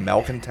kind of like a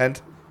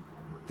malcontent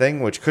thing,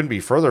 which couldn't be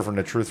further from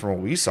the truth from what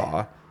we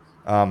saw.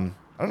 I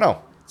don't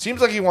know. Seems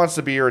like he wants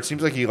to be here. It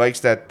seems like he likes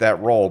that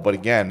role. But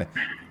again,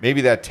 maybe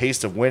that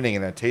taste of winning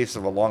and that taste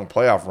of a long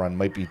playoff run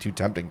might be too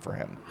tempting for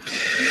him.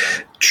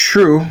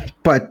 True,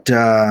 but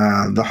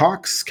the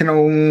Hawks can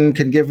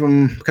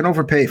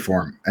overpay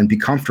for him and be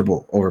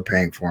comfortable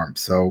overpaying for him.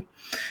 So,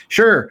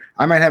 sure,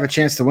 I might have a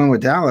chance to win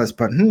with Dallas,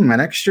 but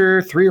an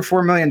extra $3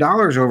 or $4 million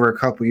over a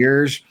couple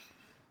years.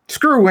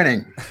 Screw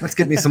winning. Let's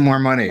get me some more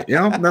money.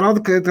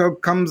 That all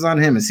comes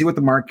on him, and see what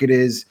the market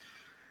is.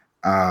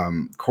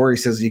 Corey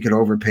says you could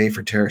overpay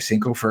for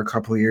Tarasenko for a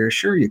couple of years.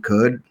 Sure, you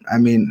could. I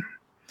mean,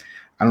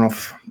 I don't know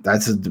if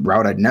that's a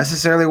route I'd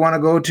necessarily want to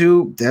go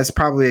to. That's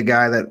probably a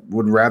guy that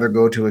would rather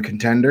go to a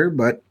contender.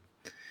 But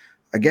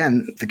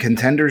again, the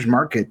contenders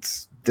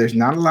markets, there's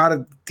not a lot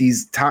of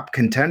these top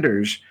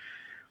contenders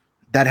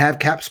that have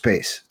cap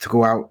space to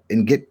go out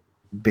and get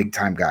big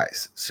time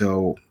guys.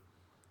 So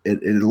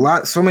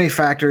so many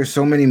factors,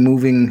 so many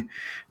moving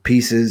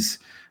pieces.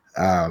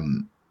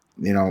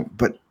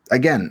 But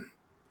again,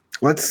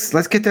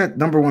 let's get that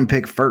number one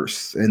pick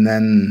first, and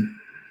then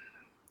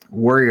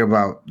worry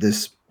about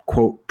this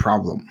quote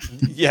problem.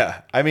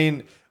 Yeah, I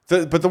mean,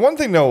 but the one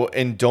thing though,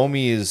 in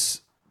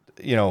Domi's,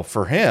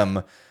 for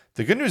him,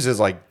 the good news is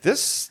like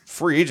this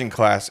free agent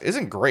class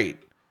isn't great.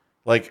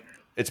 Like,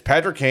 it's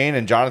Patrick Kane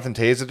and Jonathan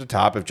Toews at the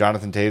top if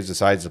Jonathan Toews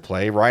decides to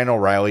play. Ryan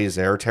O'Reilly is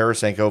there,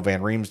 Tarasenko,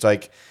 Van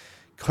Riemsdyk,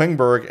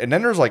 Klingberg, and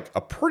then there's like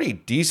a pretty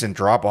decent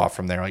drop off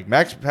from there. Like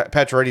Max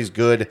Pacioretty's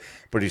good,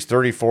 but he's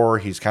 34.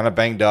 He's kind of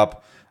banged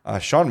up.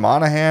 Sean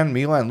Monahan,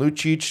 Milan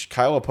Lucic,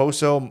 Kyle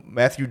Oposo,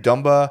 Matthew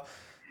Dumba,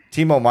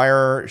 Timo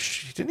Meier.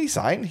 Didn't he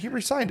sign? He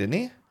resigned, didn't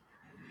he?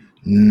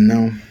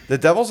 No. The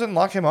Devils didn't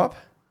lock him up?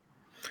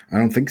 I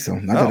don't think so.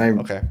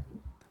 Okay.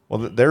 Well,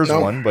 there's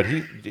one, but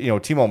he,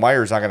 Timo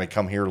Meier's not going to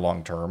come here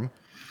long term.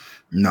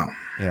 No.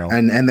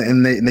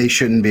 And they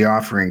shouldn't be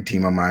offering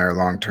Timo Meier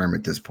long term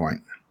at this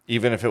point.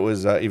 Even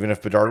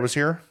if Bedard was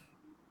here?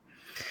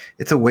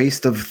 It's a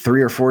waste of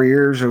 3 or 4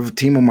 years of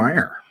Timo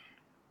Meier.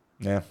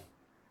 Yeah.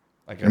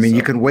 I mean,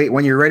 you can wait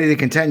when you're ready to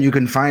contend. You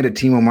can find a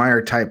Timo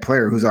Meier type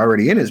player who's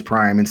already in his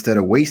prime instead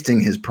of wasting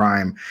his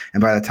prime.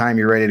 And by the time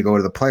you're ready to go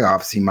to the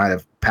playoffs, he might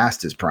have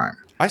passed his prime.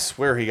 I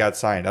swear he got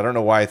signed. I don't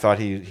know why I thought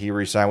he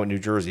re-signed with New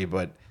Jersey,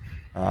 but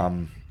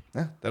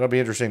that'll be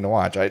interesting to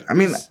watch. I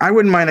mean, I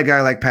wouldn't mind a guy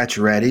like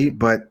Pacioretty,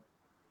 but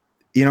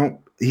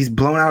he's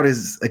blown out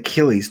his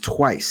Achilles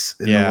twice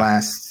in the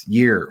last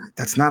year.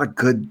 That's not a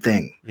good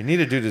thing. You need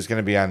a dude who's going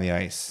to be on the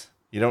ice.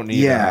 You don't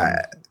need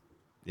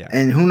Yeah.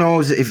 And who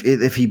knows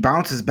if he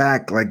bounces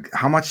back, like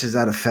how much does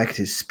that affect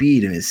his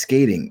speed and his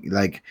skating?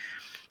 Like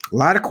a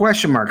lot of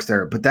question marks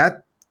there, but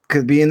that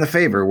could be in the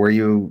favor where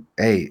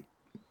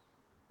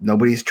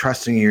nobody's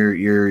trusting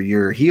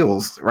your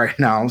heels right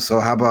now. So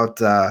how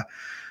about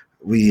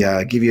we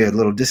give you a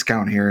little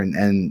discount here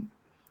and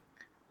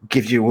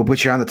we'll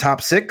put you on the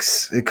top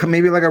 6. It could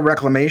maybe like a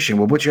reclamation.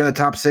 We'll put you on the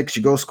top 6.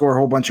 You go score a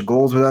whole bunch of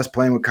goals with us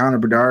playing with Connor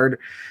Bedard,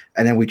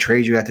 and then we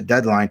trade you at the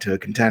deadline to a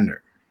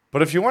contender.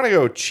 But if you want to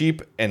go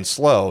cheap and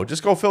slow,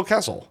 just go Phil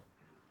Kessel.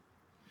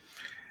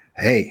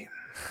 Hey,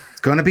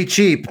 it's going to be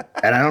cheap,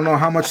 and I don't know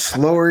how much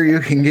slower you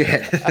can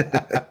get.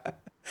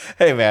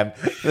 Hey, man,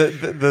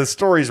 the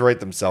stories write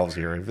themselves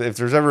here. If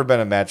there's ever been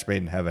a match made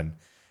in heaven,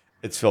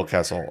 it's Phil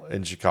Kessel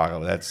in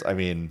Chicago.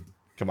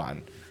 Come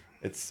on.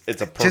 It's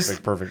a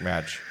perfect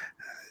match.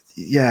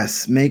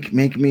 Yes, make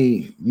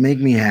me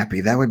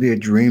happy. That would be a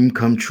dream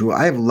come true.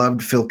 I have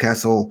loved Phil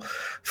Kessel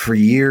for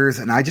years,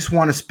 and I just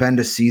want to spend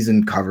a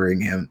season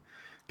covering him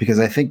because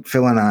I think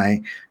Phil and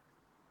the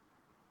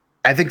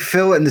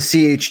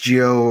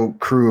CHGO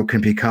crew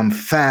can become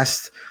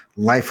fast,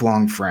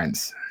 lifelong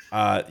friends.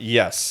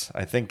 Yes,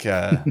 I think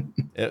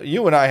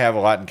you and I have a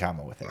lot in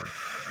common with him.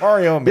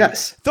 Mario and me.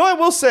 Yes. Though I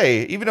will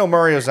say, even though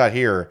Mario's not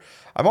here,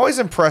 I'm always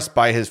impressed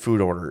by his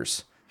food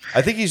orders.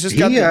 I think he's just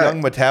got the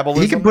young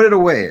metabolism. He can put it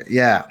away.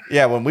 Yeah.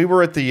 Yeah. When we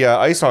were at the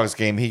Ice Hogs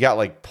game, he got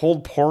like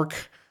pulled pork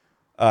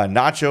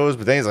nachos,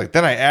 but then he's like,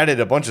 then I added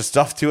a bunch of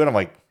stuff to it. I'm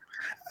like,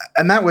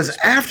 and that was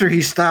after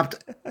he stopped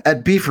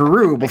at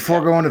Beefaroo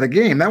before going to the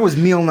game. That was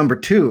meal number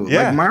 2.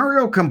 Yeah. Like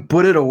Mario can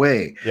put it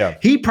away. Yeah.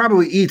 He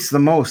probably eats the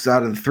most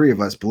out of the 3 of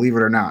us, believe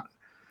it or not.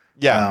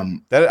 Yeah.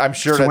 I'm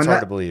sure that's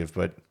hard to believe,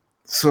 but.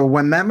 So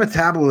when that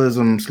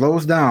metabolism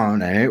slows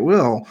down, and it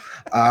will,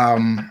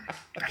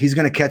 he's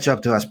going to catch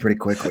up to us pretty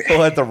quickly.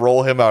 We'll have to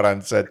roll him out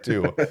on set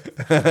too,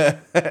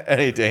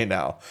 any day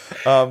now.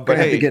 But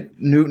have to get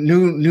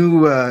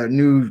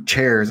new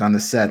chairs on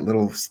the set,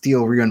 little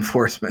steel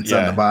reinforcements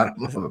on the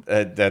bottom of them.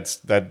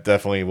 That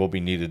definitely will be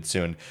needed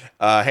soon.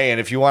 Hey, and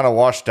if you want to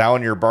wash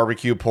down your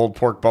barbecue pulled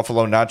pork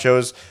buffalo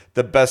nachos,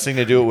 the best thing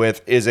to do it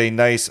with is a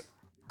nice,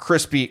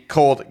 crispy,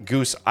 cold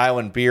Goose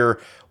Island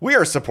beer. We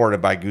are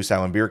supported by Goose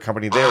Island Beer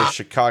Company. They are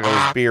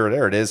Chicago's beer.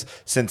 There it is.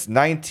 Since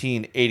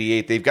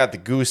 1988, they've got the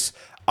Goose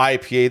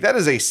IPA. That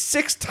is a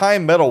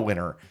 6-time medal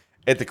winner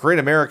at the Great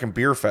American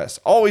Beer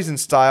Fest. Always in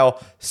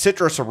style,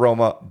 citrus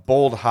aroma,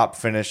 bold hop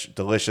finish,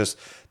 delicious.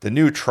 The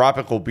new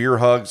Tropical Beer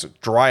Hugs,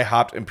 dry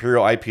hopped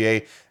Imperial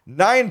IPA,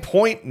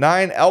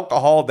 9.9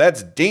 alcohol.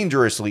 That's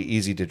dangerously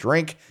easy to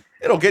drink.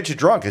 It'll get you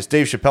drunk, as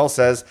Dave Chappelle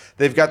says.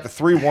 They've got the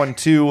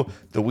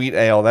 312, the wheat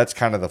ale. That's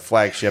kind of the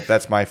flagship.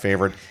 That's my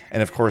favorite.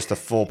 And, of course, the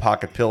full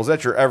pocket pills.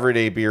 That's your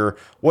everyday beer,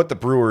 what the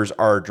brewers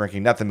are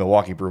drinking. Not the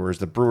Milwaukee Brewers,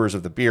 the brewers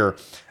of the beer.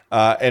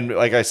 And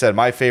like I said,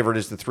 my favorite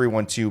is the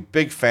 312.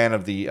 Big fan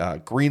of the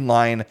Green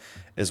Line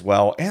as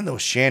well. And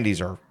those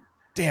shandies are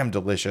damn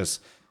delicious.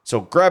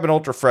 So grab an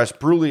ultra-fresh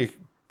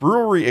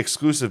brewery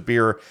exclusive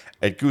beer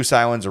at Goose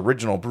Island's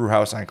original brew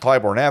house on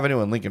Clybourne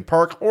Avenue in Lincoln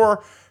Park,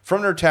 or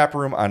from their tap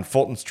room on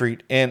Fulton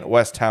Street in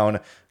West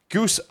Town.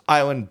 Goose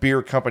Island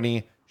Beer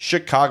Company,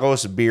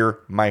 Chicago's beer,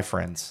 my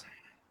friends.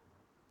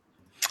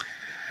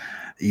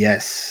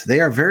 Yes, they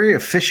are very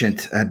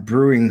efficient at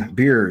brewing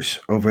beers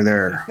over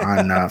there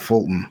on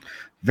Fulton.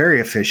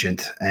 Very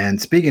efficient. And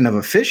speaking of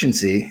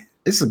efficiency,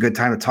 this is a good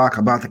time to talk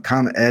about the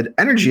ComEd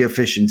Energy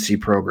Efficiency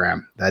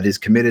Program that is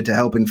committed to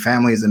helping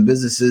families and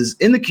businesses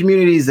in the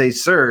communities they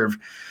serve.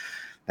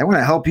 They want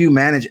to help you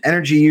manage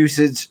energy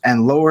usage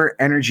and lower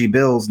energy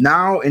bills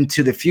now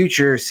into the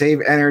future, save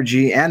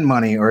energy and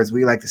money, or as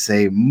we like to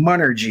say,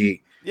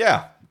 monergy.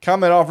 Yeah.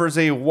 ComEd offers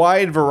a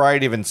wide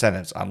variety of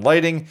incentives on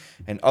lighting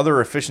and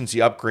other efficiency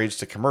upgrades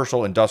to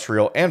commercial,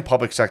 industrial, and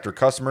public sector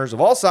customers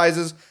of all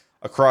sizes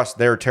across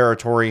their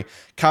territory.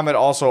 ComEd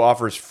also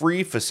offers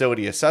free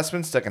facility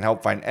assessments that can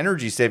help find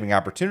energy-saving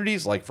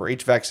opportunities like for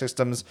HVAC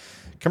systems,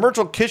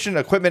 commercial kitchen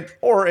equipment,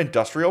 or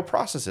industrial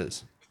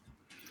processes.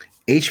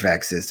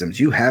 HVAC systems,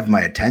 you have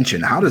my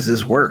attention. How does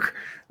this work?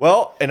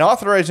 Well, an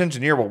authorized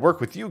engineer will work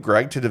with you,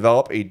 Greg, to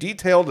develop a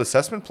detailed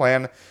assessment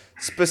plan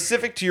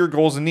specific to your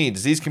goals and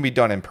needs. These can be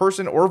done in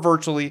person or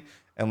virtually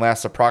and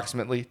last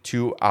approximately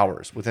 2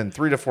 hours. Within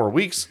 3 to 4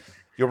 weeks,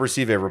 you'll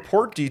receive a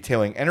report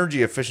detailing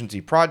energy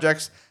efficiency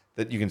projects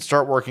that you can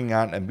start working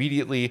on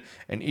immediately,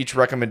 and each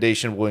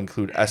recommendation will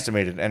include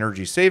estimated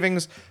energy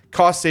savings,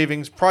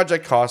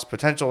 project costs,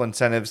 potential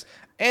incentives,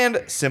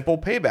 and simple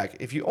payback.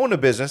 If you own a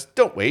business,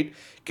 don't wait.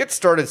 Get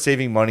started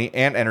saving money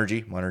and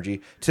energy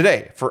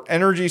today. For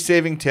energy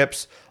saving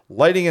tips,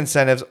 lighting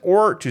incentives,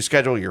 or to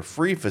schedule your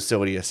free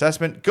facility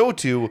assessment, go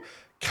to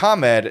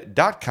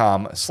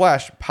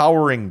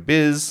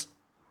comed.com/poweringbiz.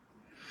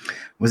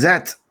 Was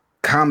that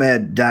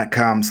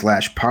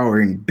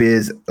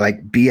comed.com/poweringbiz,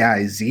 like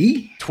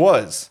B-I-Z?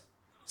 Twas.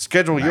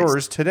 Schedule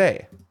yours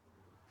today.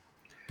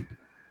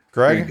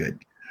 Greg, very good.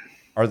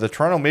 Are the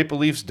Toronto Maple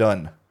Leafs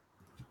done?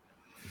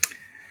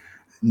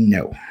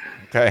 No.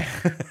 Okay.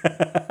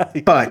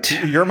 But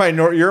you're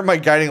my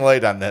guiding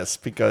light on this,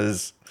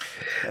 because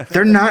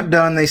they're not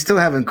done. They still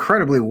have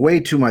incredibly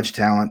way too much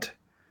talent.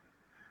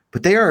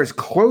 But they are as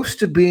close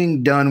to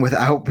being done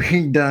without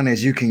being done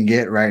as you can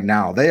get right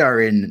now. They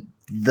are in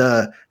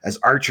the, as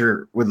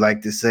Archer would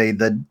like to say,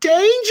 the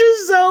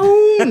danger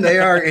zone. They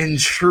are in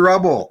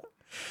trouble.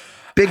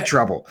 Big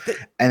trouble.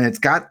 And it's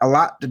got a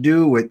lot to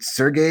do with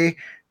Sergei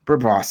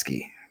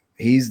Bobrovsky.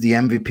 He's the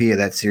MVP of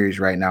that series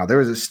right now. There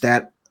was a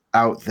stat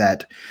out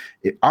that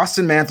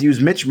Austin Matthews,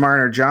 Mitch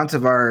Marner, John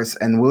Tavares,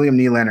 and William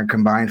Nylander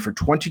combined for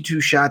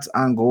 22 shots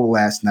on goal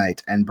last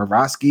night, and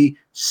Bobrovsky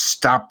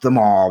stopped them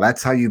all.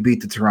 That's how you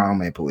beat the Toronto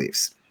Maple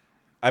Leafs.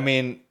 I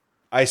mean,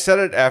 I said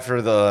it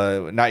after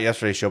not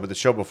yesterday's show, but the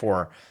show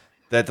before,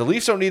 that the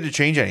Leafs don't need to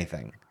change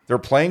anything. They're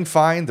playing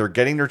fine. They're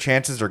getting their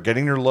chances. They're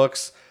getting their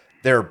looks.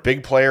 They're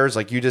big players,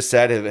 like you just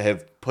said,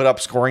 have put up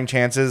scoring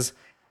chances.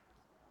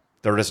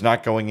 They're just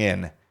not going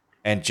in.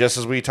 And just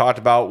as we talked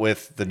about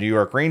with the New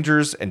York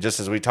Rangers, and just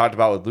as we talked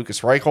about with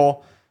Lukas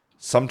Reichel,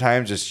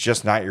 sometimes it's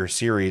just not your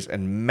series.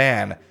 And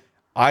man,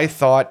 I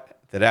thought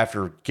that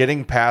after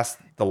getting past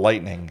the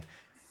Lightning,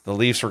 the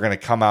Leafs were going to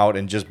come out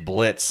and just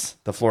blitz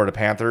the Florida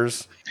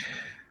Panthers.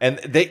 And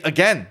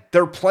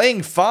they're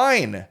playing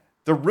fine.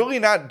 They're really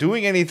not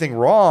doing anything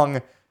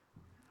wrong.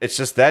 It's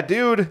just that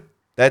dude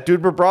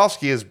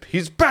Bobrovsky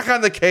he's back on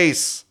the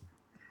case.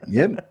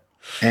 Yep.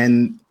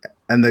 And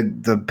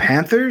the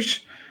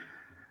Panthers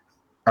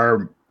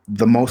are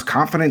the most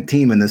confident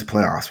team in this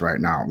playoffs right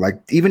now.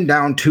 Like, even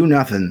down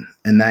 2-0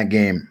 in that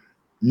game,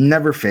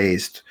 never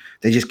phased.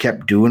 They just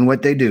kept doing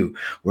what they do.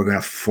 We're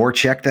going to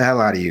forecheck the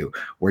hell out of you.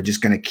 We're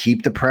just going to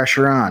keep the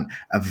pressure on.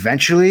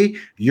 Eventually,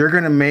 you're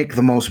going to make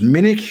the most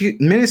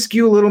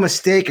minuscule little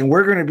mistake, and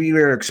we're going to be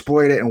there to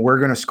exploit it, and we're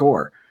going to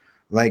score.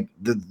 Like,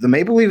 the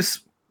Maple Leafs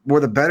were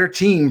the better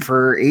team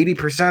for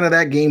 80% of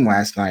that game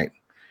last night.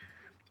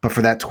 But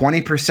for that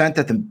 20%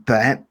 that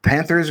the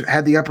Panthers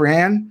had the upper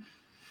hand,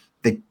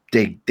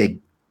 they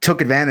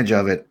took advantage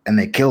of it, and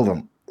they killed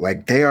them.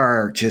 Like,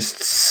 they're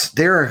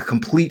a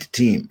complete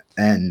team,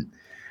 and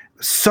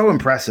so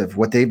impressive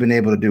what they've been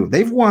able to do.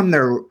 They've won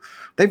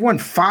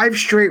 5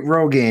 straight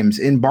road games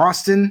in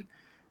Boston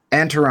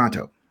and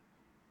Toronto.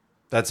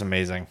 That's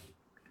amazing.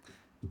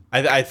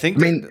 I think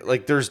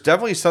there's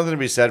definitely something to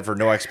be said for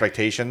no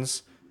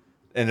expectations,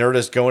 and they're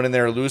just going in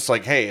there loose.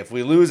 Like, hey, if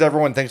we lose,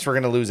 everyone thinks we're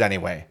going to lose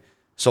anyway,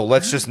 so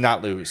let's just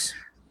not lose.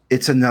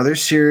 It's another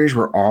series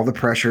where all the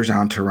pressure's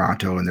on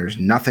Toronto and there's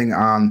nothing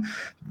on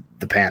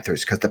the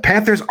Panthers, because the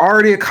Panthers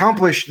already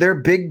accomplished their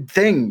big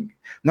thing.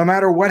 No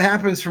matter what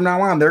happens from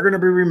now on, they're going to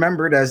be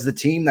remembered as the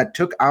team that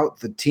took out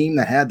the team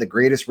that had the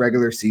greatest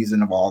regular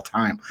season of all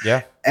time.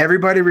 Yeah.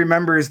 Everybody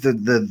remembers the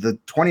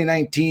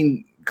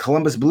 2019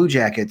 Columbus Blue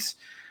Jackets.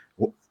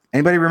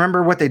 Anybody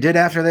remember what they did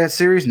after that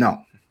series? No.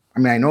 I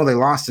mean, I know they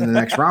lost in the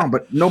next round,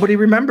 but nobody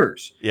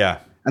remembers. Yeah.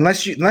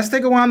 Unless they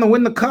go on to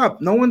win the cup,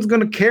 no one's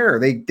going to care.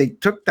 They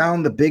took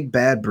down the big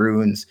bad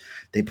Bruins.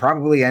 They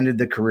probably ended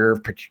the career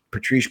of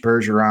Patrice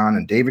Bergeron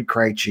and David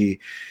Krejci.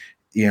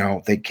 You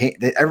know,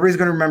 everybody's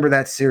going to remember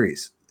that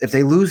series. If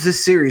they lose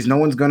this series,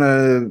 that's going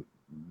to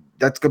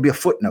be a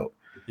footnote.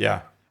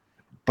 Yeah.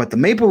 But the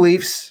Maple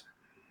Leafs,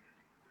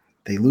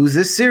 they lose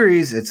this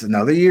series. It's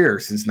another year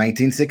since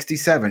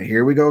 1967.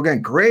 Here we go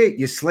again. Great.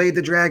 You slayed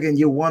the dragon.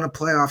 You won a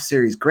playoff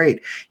series.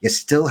 Great. You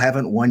still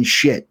haven't won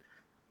shit.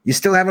 You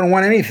still haven't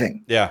won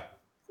anything. Yeah.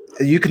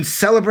 You can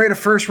celebrate a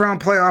first-round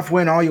playoff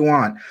win all you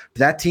want. But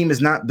that team is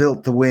not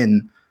built to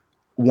win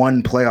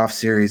one playoff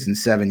series in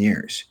 7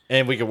 years.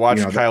 And we could watch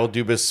Kyle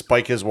Dubas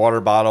spike his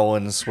water bottle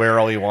and swear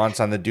all he wants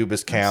on the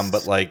Dubas cam,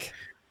 but like,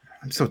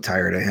 I'm so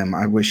tired of him.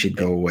 I wish he'd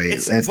go away.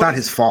 It's not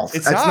his fault.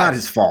 It's not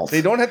his fault.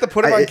 They don't have to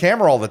put him on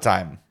camera all the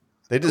time.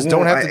 They just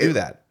don't have to do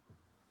that.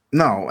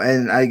 No,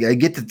 and I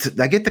get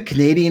the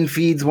Canadian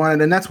feeds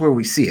wanted, and that's where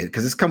we see it,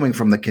 because it's coming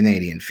from the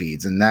Canadian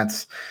feeds, and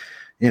that's,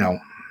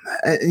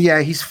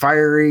 yeah, he's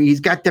fiery. He's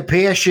got the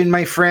passion,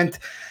 my friend,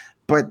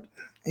 but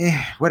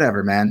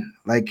whatever, man.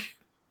 Like,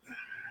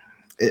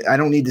 I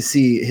don't need to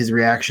see his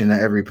reaction to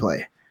every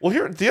play. Well,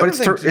 here the other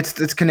thing,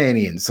 it's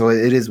Canadian, so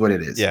it is what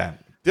it is. Yeah.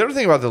 The other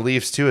thing about the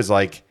Leafs too is,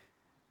 like,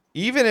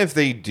 even if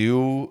they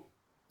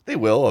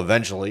will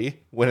eventually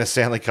win a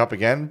Stanley Cup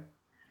again,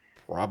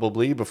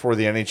 probably before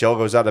the NHL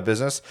goes out of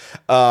business.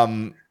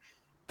 The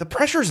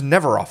pressure's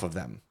never off of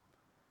them.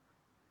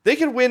 They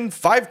could win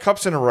 5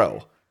 cups in a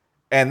row,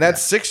 and that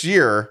 6th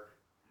year,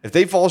 if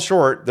they fall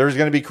short, there's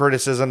going to be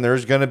criticism.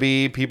 There's going to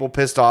be people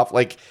pissed off.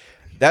 Like,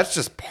 that's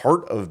just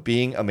part of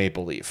being a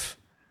Maple Leaf.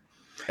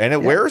 And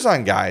it wears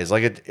on guys.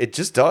 Like, it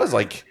just does.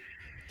 Like,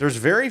 there's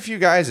very few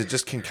guys that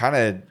just can kind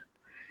of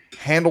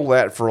handle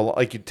that for,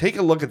 like, you take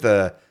a look at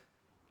the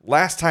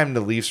last time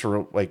the Leafs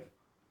were like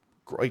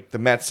the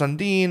Matt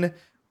Sundin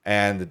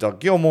and the Doug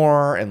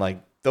Gilmour and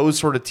like those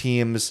sort of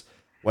teams,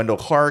 Wendell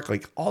Clark,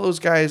 like all those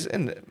guys,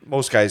 and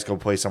most guys go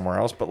play somewhere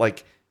else, but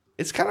like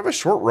it's kind of a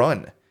short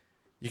run.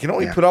 You can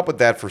only put up with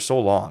that for so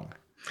long.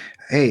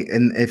 Hey,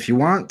 and if you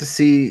want to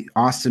see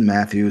Austin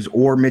Matthews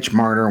or Mitch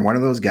Marner, one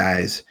of those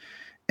guys,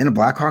 in a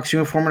Blackhawks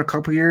uniform in a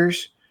couple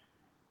years,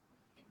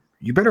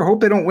 you better hope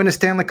they don't win a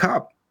Stanley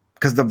Cup.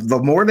 Because the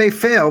more they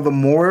fail, the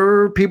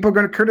more people are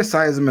going to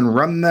criticize them and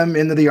run them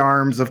into the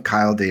arms of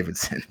Kyle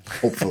Davidson.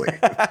 Hopefully,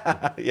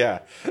 yeah,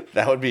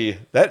 that would be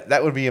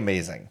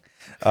amazing.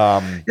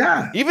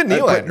 Even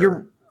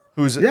Nylander,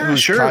 who's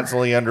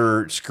constantly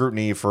under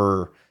scrutiny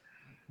for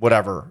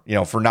whatever,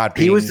 for not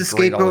being. He was the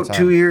scapegoat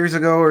 2 years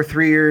ago or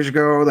 3 years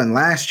ago. Then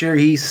last year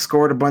he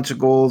scored a bunch of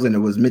goals, and it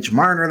was Mitch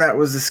Marner that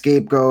was the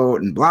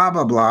scapegoat, and blah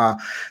blah blah.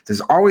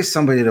 There's always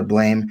somebody to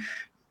blame.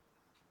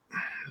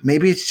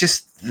 Maybe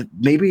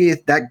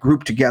that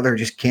group together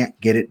just can't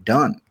get it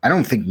done. I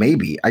don't think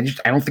I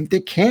don't think they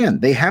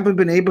can. They haven't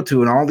been able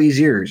to in all these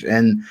years,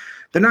 and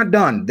they're not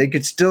done. They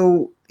could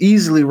still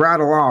easily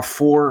rattle off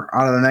 4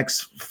 out of the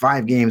next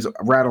 5 games,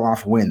 rattle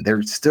off a win.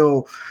 They're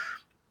still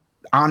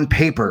on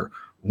paper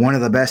one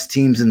of the best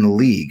teams in the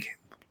league,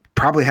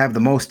 probably have the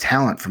most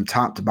talent from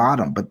top to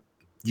bottom, but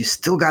you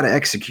still got to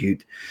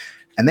execute.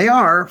 And they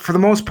are, for the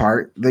most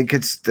part. They're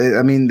getting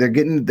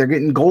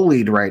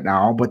goalied right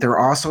now, but they're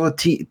also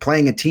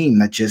playing a team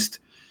that just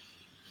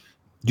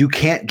you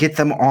can't get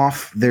them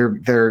off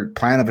their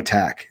plan of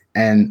attack.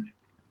 And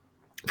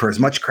for as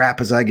much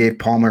crap as I gave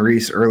Paul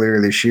Maurice earlier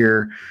this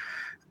year,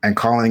 and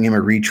calling him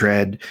a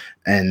retread,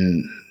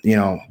 and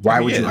why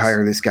would you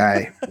hire this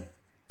guy?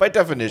 By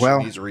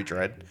definition, he's a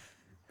retread.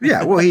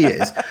 Yeah, well, he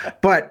is,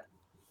 but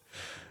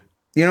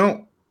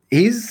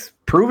he's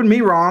proven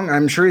me wrong.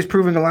 I'm sure he's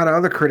proving a lot of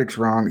other critics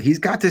wrong. He's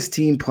got this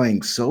team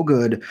playing so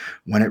good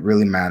when it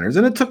really matters.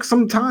 And it took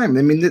some time.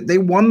 I mean, they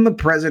won the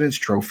President's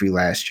Trophy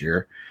last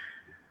year.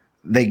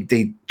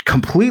 They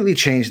completely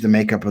changed the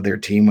makeup of their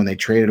team when they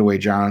traded away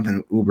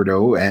Jonathan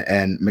Huberdeau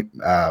and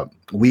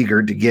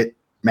Weegar to get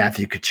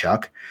Matthew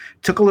Tkachuk.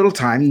 Took a little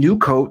time. New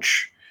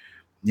coach.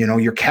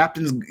 Your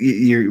captain's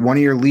one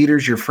of your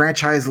leaders, your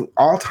franchise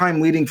all-time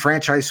leading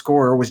franchise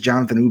scorer was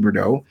Jonathan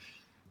Huberdeau.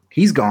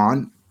 He's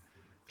gone.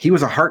 He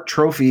was a Hart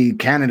Trophy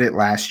candidate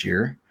last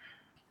year.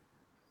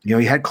 You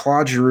had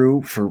Claude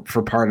Giroux for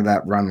part of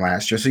that run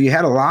last year. So you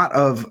had a lot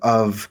of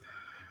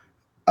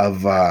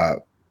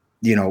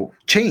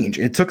change.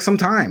 It took some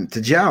time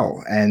to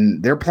gel,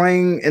 and they're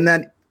playing in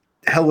that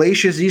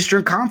hellacious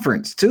Eastern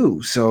Conference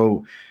too.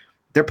 So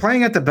they're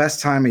playing at the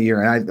best time of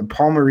year, and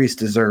Paul Maurice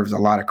deserves a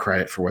lot of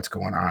credit for what's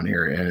going on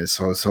here. And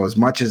so as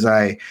much as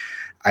I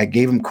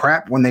gave them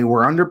crap when they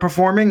were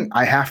underperforming,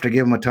 I have to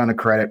give them a ton of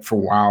credit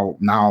for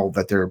now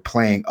that they're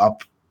playing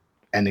up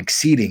and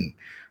exceeding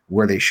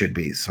where they should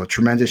be. So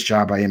tremendous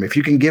job by him. If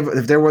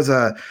there was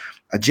a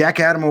Jack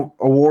Adam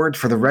award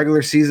for the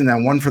regular season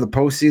and one for the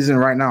postseason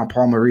right now,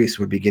 Paul Maurice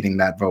would be getting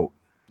that vote.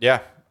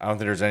 Yeah, I don't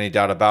think there's any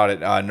doubt about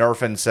it.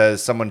 Nerfin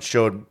says someone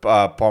showed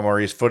Paul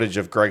Maurice footage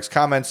of Greg's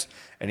comments,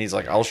 and he's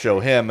like, I'll show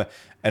him.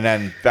 And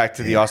then back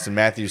to the Austin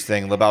Matthews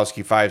thing,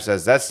 Lebowski5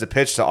 says, that's the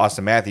pitch to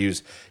Austin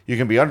Matthews. You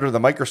can be under the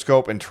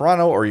microscope in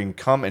Toronto, or you can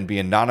come and be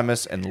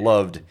anonymous and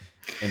loved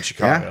in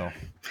Chicago.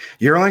 Yeah.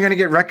 You're only going to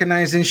get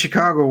recognized in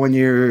Chicago when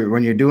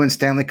you're doing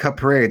Stanley Cup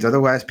parades.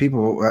 Otherwise,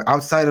 people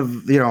outside of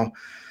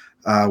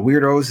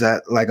weirdos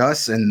that like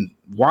us and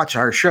watch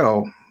our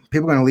show,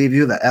 people are going to leave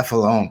you the F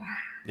alone.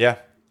 Yeah,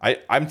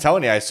 I'm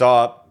telling you, I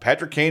saw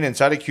Patrick Kane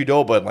inside of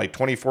Qdoba in like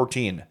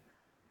 2014,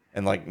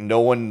 and like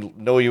no one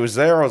knew he was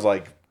there. I was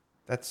like,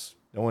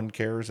 no one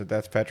cares that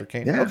that's Patrick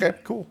Kane. Yeah. Okay,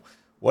 cool.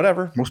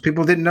 Whatever. Most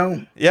people didn't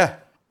know. Yeah.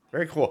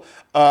 Very cool.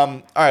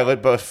 All right,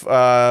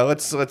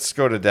 let's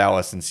go to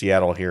Dallas and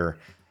Seattle here.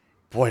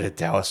 Boy, did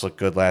Dallas look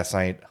good last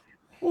night.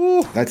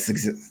 Ooh.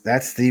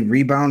 That's the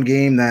rebound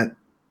game that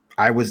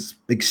I was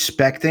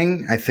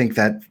expecting. I think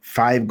that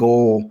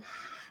 5-goal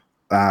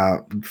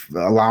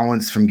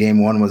allowance from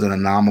game 1 was an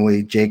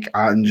anomaly. Jake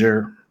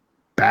Ottinger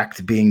back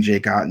to being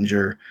Jake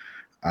Ottinger.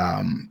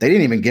 They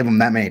didn't even give him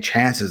that many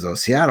chances though.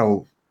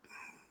 Seattle,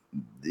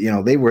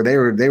 they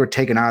were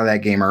taken out of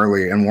that game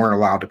early and weren't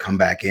allowed to come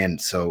back in.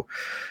 So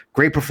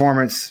great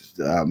performance.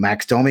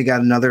 Max Domi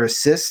got another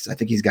assist. I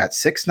think he's got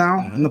 6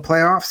 now in the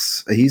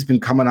playoffs. He's been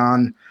coming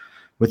on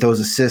with those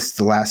assists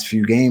the last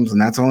few games, and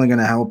that's only going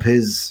to help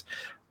his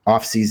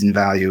offseason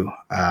value.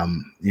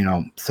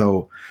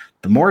 So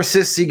the more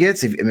assists he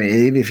gets,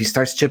 if he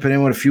starts chipping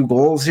in with a few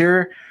goals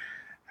here,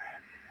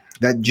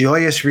 that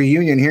joyous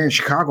reunion here in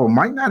Chicago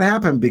might not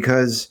happen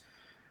because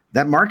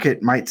that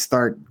market might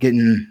start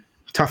getting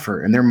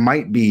tougher. And there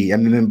might be,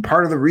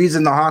 part of the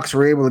reason the Hawks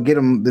were able to get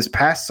him this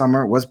past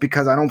summer was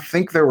because I don't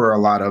think there were a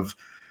lot of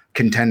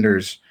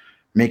contenders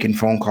making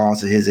phone calls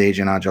to his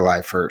agent on July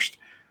 1st.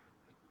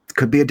 It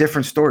could be a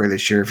different story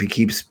this year if he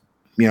keeps,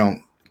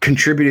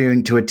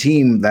 contributing to a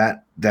team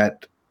that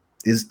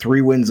is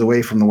 3 wins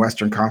away from the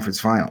Western Conference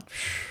Final.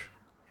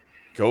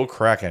 Go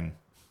Kraken.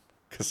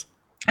 Because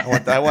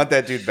I want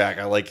that dude back.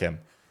 I like him.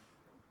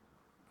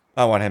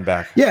 I want him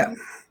back. Yeah,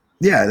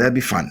 that'd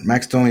be fun.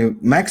 Max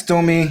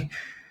Domi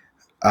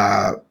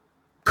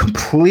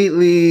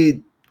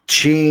completely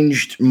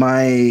changed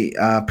my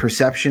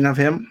perception of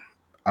him.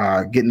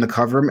 Getting to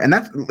cover him, and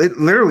it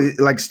literally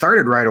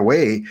started right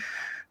away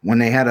when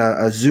they had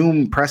a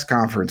Zoom press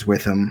conference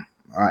with him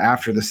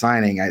after the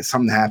signing.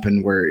 Something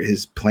happened where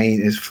his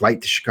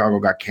flight to Chicago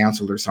got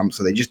canceled or something,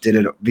 so they just did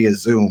it via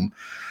Zoom.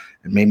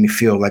 It made me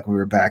feel like we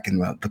were back in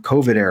the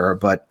COVID era,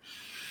 but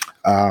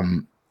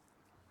even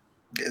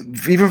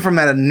from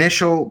that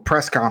initial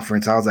press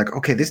conference, I was like,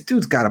 okay, this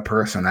dude's got a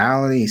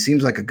personality. He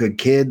seems like a good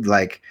kid.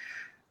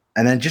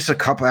 And then just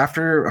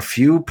after a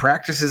few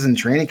practices in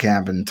training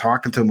camp and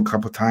talking to him a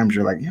couple of times,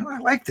 you're like, I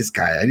like this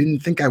guy. I didn't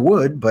think I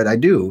would, but I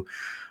do.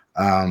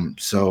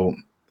 So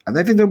I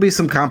think there'll be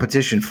some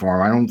competition for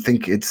him. I don't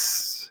think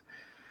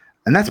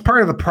and that's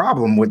part of the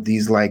problem with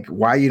these,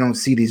 why you don't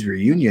see these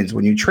reunions.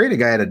 When you trade a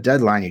guy at a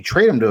deadline, you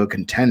trade him to a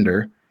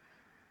contender.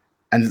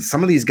 And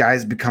some of these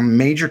guys become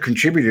major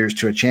contributors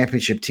to a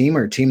championship team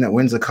or a team that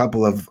wins a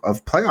couple of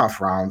playoff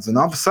rounds. And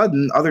all of a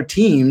sudden, other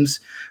teams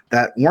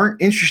that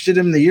weren't interested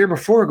in him the year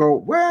before go,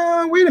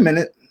 well, wait a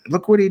minute.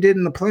 Look what he did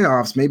in the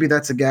playoffs. Maybe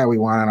that's a guy we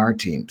want on our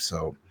team.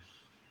 So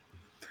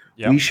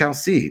we shall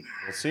see.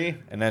 We'll see.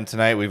 And then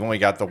tonight, we've only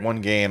got the one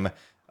game,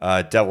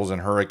 Devils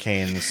and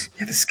Hurricanes.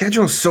 Yeah, the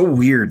schedule is so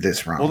weird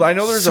this round. Well, I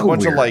know there's a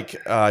bunch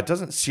of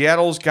doesn't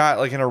Seattle's got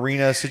an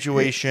arena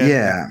situation?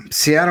 Yeah,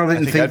 Seattle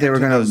didn't think they were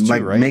going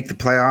to make the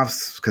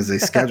playoffs because they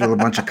scheduled a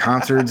bunch of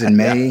concerts in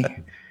May.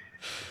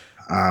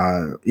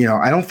 I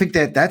don't think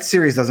that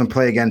series doesn't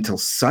play again until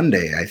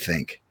Sunday. I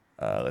think.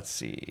 Let's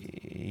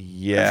see.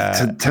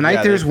 Yeah.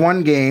 Tonight there's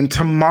one game.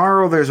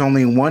 Tomorrow there's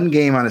only one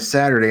game on a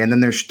Saturday, and then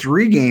there's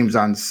 3 games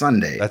on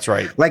Sunday. That's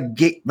right.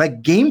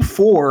 Game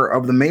 4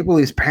 of the Maple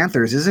Leafs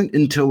Panthers isn't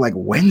until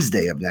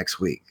Wednesday of next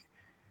week.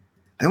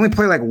 They only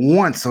play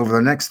once over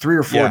the next 3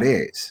 or 4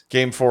 days.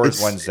 Game 4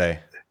 is Wednesday.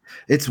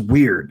 It's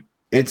weird.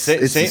 It's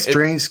a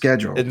strange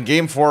schedule. And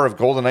Game 4 of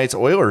Golden Knights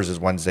Oilers is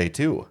Wednesday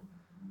too.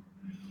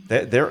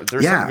 There's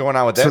something going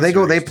on with that. So they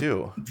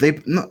too.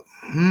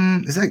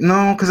 Is that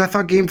no? Because I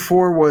thought Game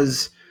 4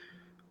 was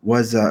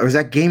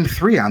that Game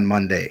 3 on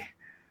Monday?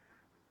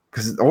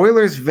 Because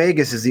Oilers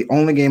Vegas is the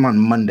only game on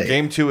Monday.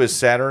 Game 2 is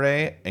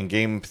Saturday, and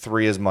Game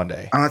 3 is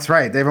Monday. Oh, that's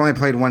right. They've only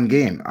played one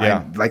game.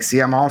 Yeah.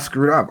 I'm all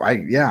screwed up.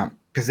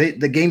 Because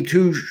the Game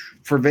 2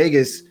 for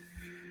Vegas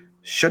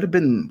should have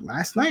been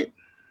last night,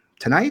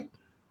 tonight.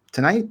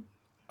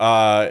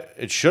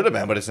 It should have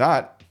been, but it's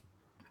not.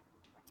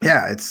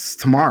 Yeah, it's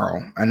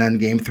tomorrow, and then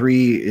Game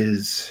 3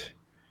 is.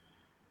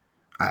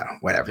 I don't know,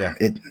 whatever. Yeah.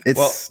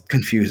 It's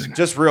confusing.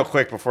 Just real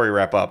quick before we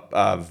wrap up,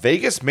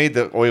 Vegas made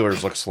the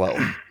Oilers look slow.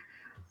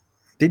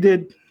 They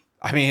did.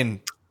 I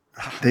mean,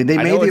 they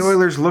made the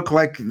Oilers look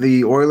like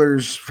the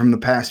Oilers from the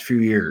past few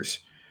years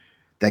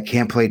that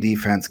can't play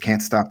defense,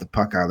 can't stop the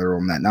puck out of their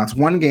own net. Now it's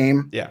one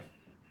game. Yeah.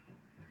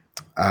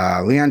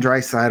 Leon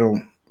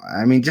Draisaitl.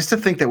 I mean, just to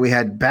think that we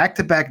had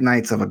back-to-back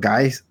nights of a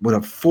guy with a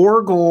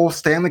 4-goal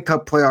Stanley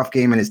Cup playoff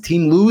game and his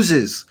team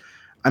loses.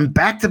 I'm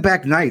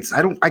back-to-back nights.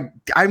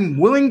 I'm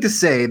willing to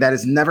say that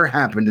has never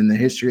happened in the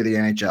history of the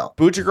NHL.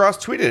 Buccigross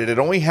tweeted it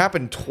only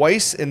happened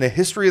twice in the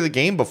history of the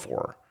game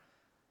before.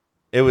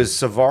 It was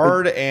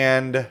Savard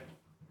and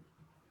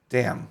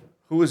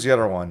who was the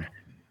other one?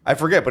 I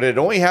forget, but it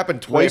only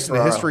happened twice in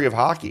the history of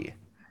hockey.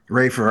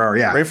 Ray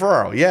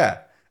Ferraro, yeah.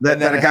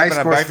 That a guy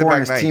scores 4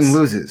 and his team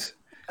loses.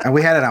 And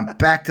we had it on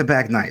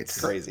back-to-back nights.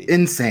 Crazy.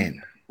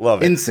 Insane.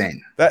 Love it.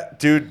 Insane.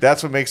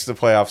 That's what makes the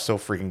playoffs so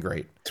freaking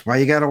great. That's why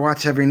you got to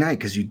watch every night,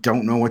 because you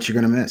don't know what you're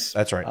going to miss.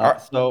 That's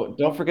right. So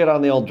don't forget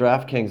on the old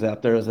DraftKings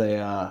app, there's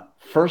a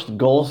first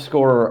goal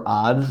scorer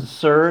odds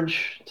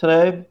surge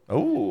today.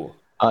 Oh.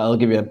 I'll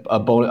give you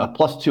a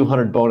plus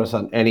 200 bonus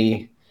on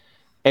any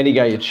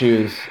guy you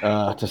choose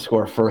to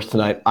score first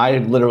tonight. I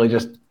literally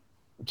just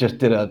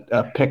did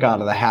a pick out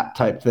of the hat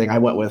type thing. I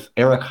went with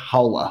Eric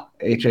Haula,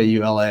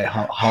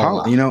 Haula.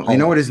 Haula. You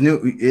know what his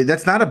new?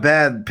 That's not a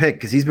bad pick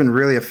because he's been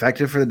really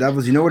effective for the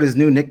Devils. You know what his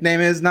new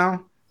nickname is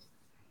now?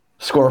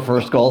 Score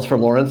first goals for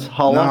Lawrence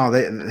Haula.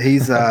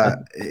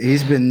 No,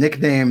 he's been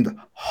nicknamed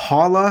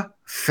Haula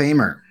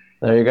Famer.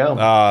 There you go.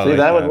 See,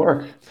 that would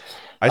work.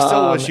 I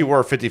still wish he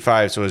wore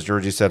 55, so as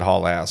Georgie said,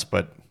 haul ass,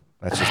 but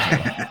that's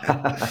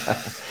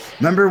just.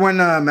 Remember when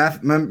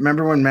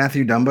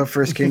Matthew Dumba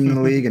first came in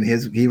the league and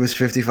he was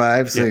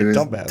 55, so he was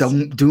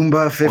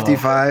Dumba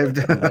 55.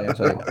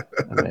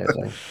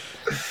 Amazing.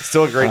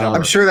 Still a great number.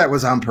 I'm sure that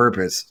was on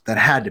purpose. That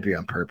had to be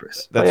on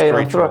purpose. That's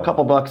great. Throw a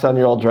couple bucks on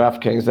your old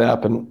DraftKings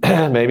app and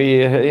maybe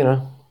hit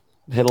a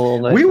little.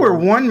 Nice we were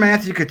one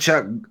Matthew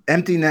Tkachuk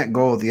empty net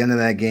goal at the end of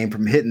that game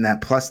from hitting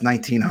that plus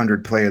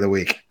 1900 play of the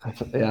week.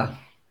 Yeah.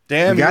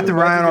 Damn, we got the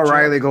Ryan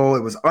O'Reilly goal.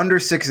 It was under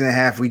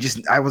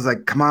 6.5. I was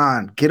like, come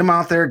on, get him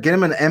out there, get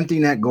him an empty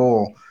net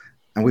goal,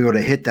 and we would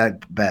have hit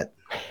that bet.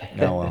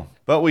 No, well,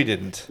 but we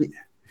didn't.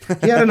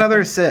 He had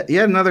another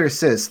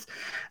assist.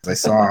 As I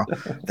saw,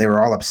 they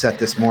were all upset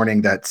this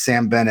morning that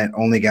Sam Bennett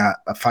only got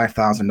a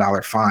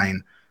 $5,000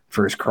 fine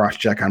for his cross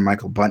check on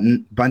Michael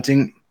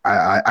Bunting.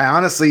 I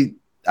honestly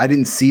I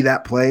didn't see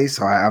that play,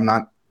 so I'm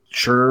not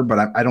sure, but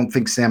I don't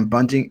think Sam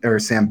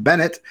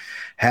Bennett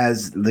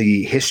has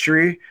the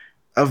history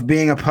of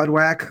being a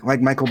pudwack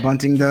like Michael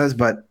Bunting does.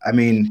 But I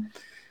mean,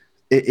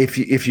 if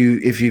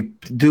you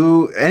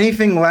do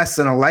anything less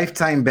than a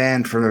lifetime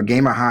ban for a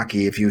game of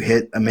hockey, if you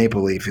hit a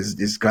maple leaf,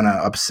 is gonna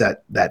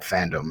upset that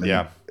fandom.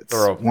 And it's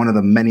one of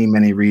the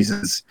many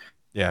reasons.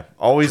 Yeah,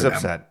 always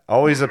upset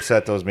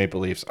those Maple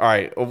Leafs. All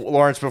right,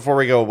 Lawrence. Before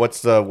we go,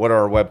 what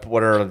are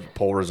the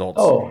poll results?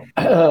 Oh,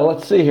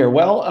 let's see here.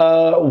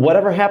 Well,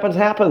 whatever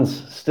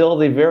happens. Still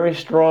the very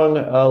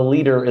strong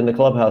leader in the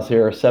clubhouse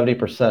here,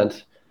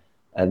 70%,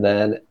 and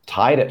then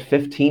tied at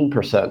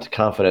 15%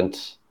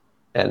 confidence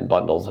and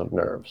bundles of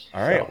nerves.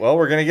 All right. Well,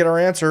 we're gonna get our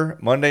answer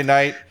Monday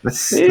night.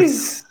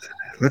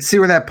 Let's see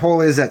where that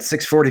poll is at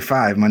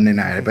 6:45 Monday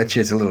night. I bet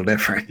you it's a little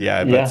different.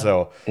 Yeah, I bet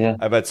so. Yeah.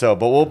 I bet so.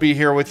 But we'll be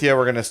here with you.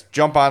 We're going to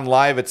jump on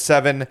live at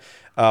 7,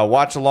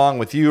 watch along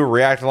with you,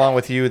 react along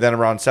with you. Then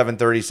around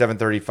 7:30,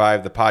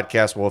 7:35, the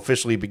podcast will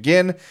officially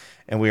begin.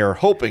 And we are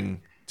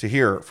hoping to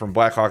hear from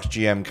Blackhawks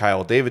GM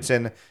Kyle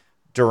Davidson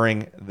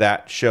during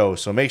that show.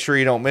 So make sure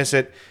you don't miss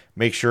it.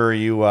 Make sure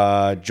you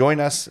join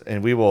us,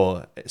 and we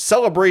will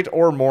celebrate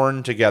or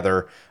mourn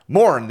together.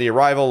 Mourn the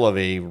arrival of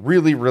a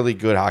really, really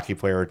good hockey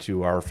player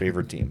to our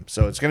favorite team.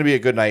 So it's going to be a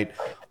good night,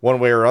 one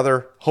way or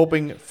other.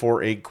 Hoping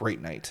for a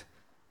great night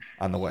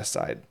on the West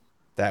Side.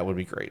 That would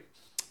be great.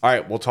 All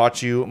right, we'll talk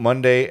to you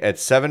Monday at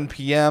 7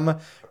 p.m.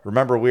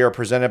 Remember, we are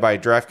presented by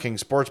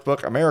DraftKings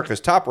Sportsbook, America's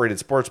top-rated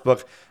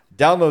sportsbook.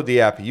 Download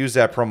the app. Use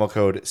that promo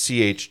code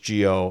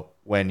CHGO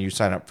when you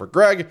sign up. For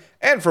Greg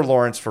and for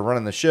Lawrence for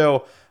running the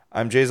show,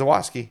 I'm Jay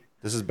Zawoski.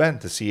 This has been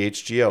the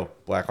CHGO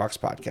Blackhawks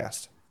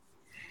Podcast.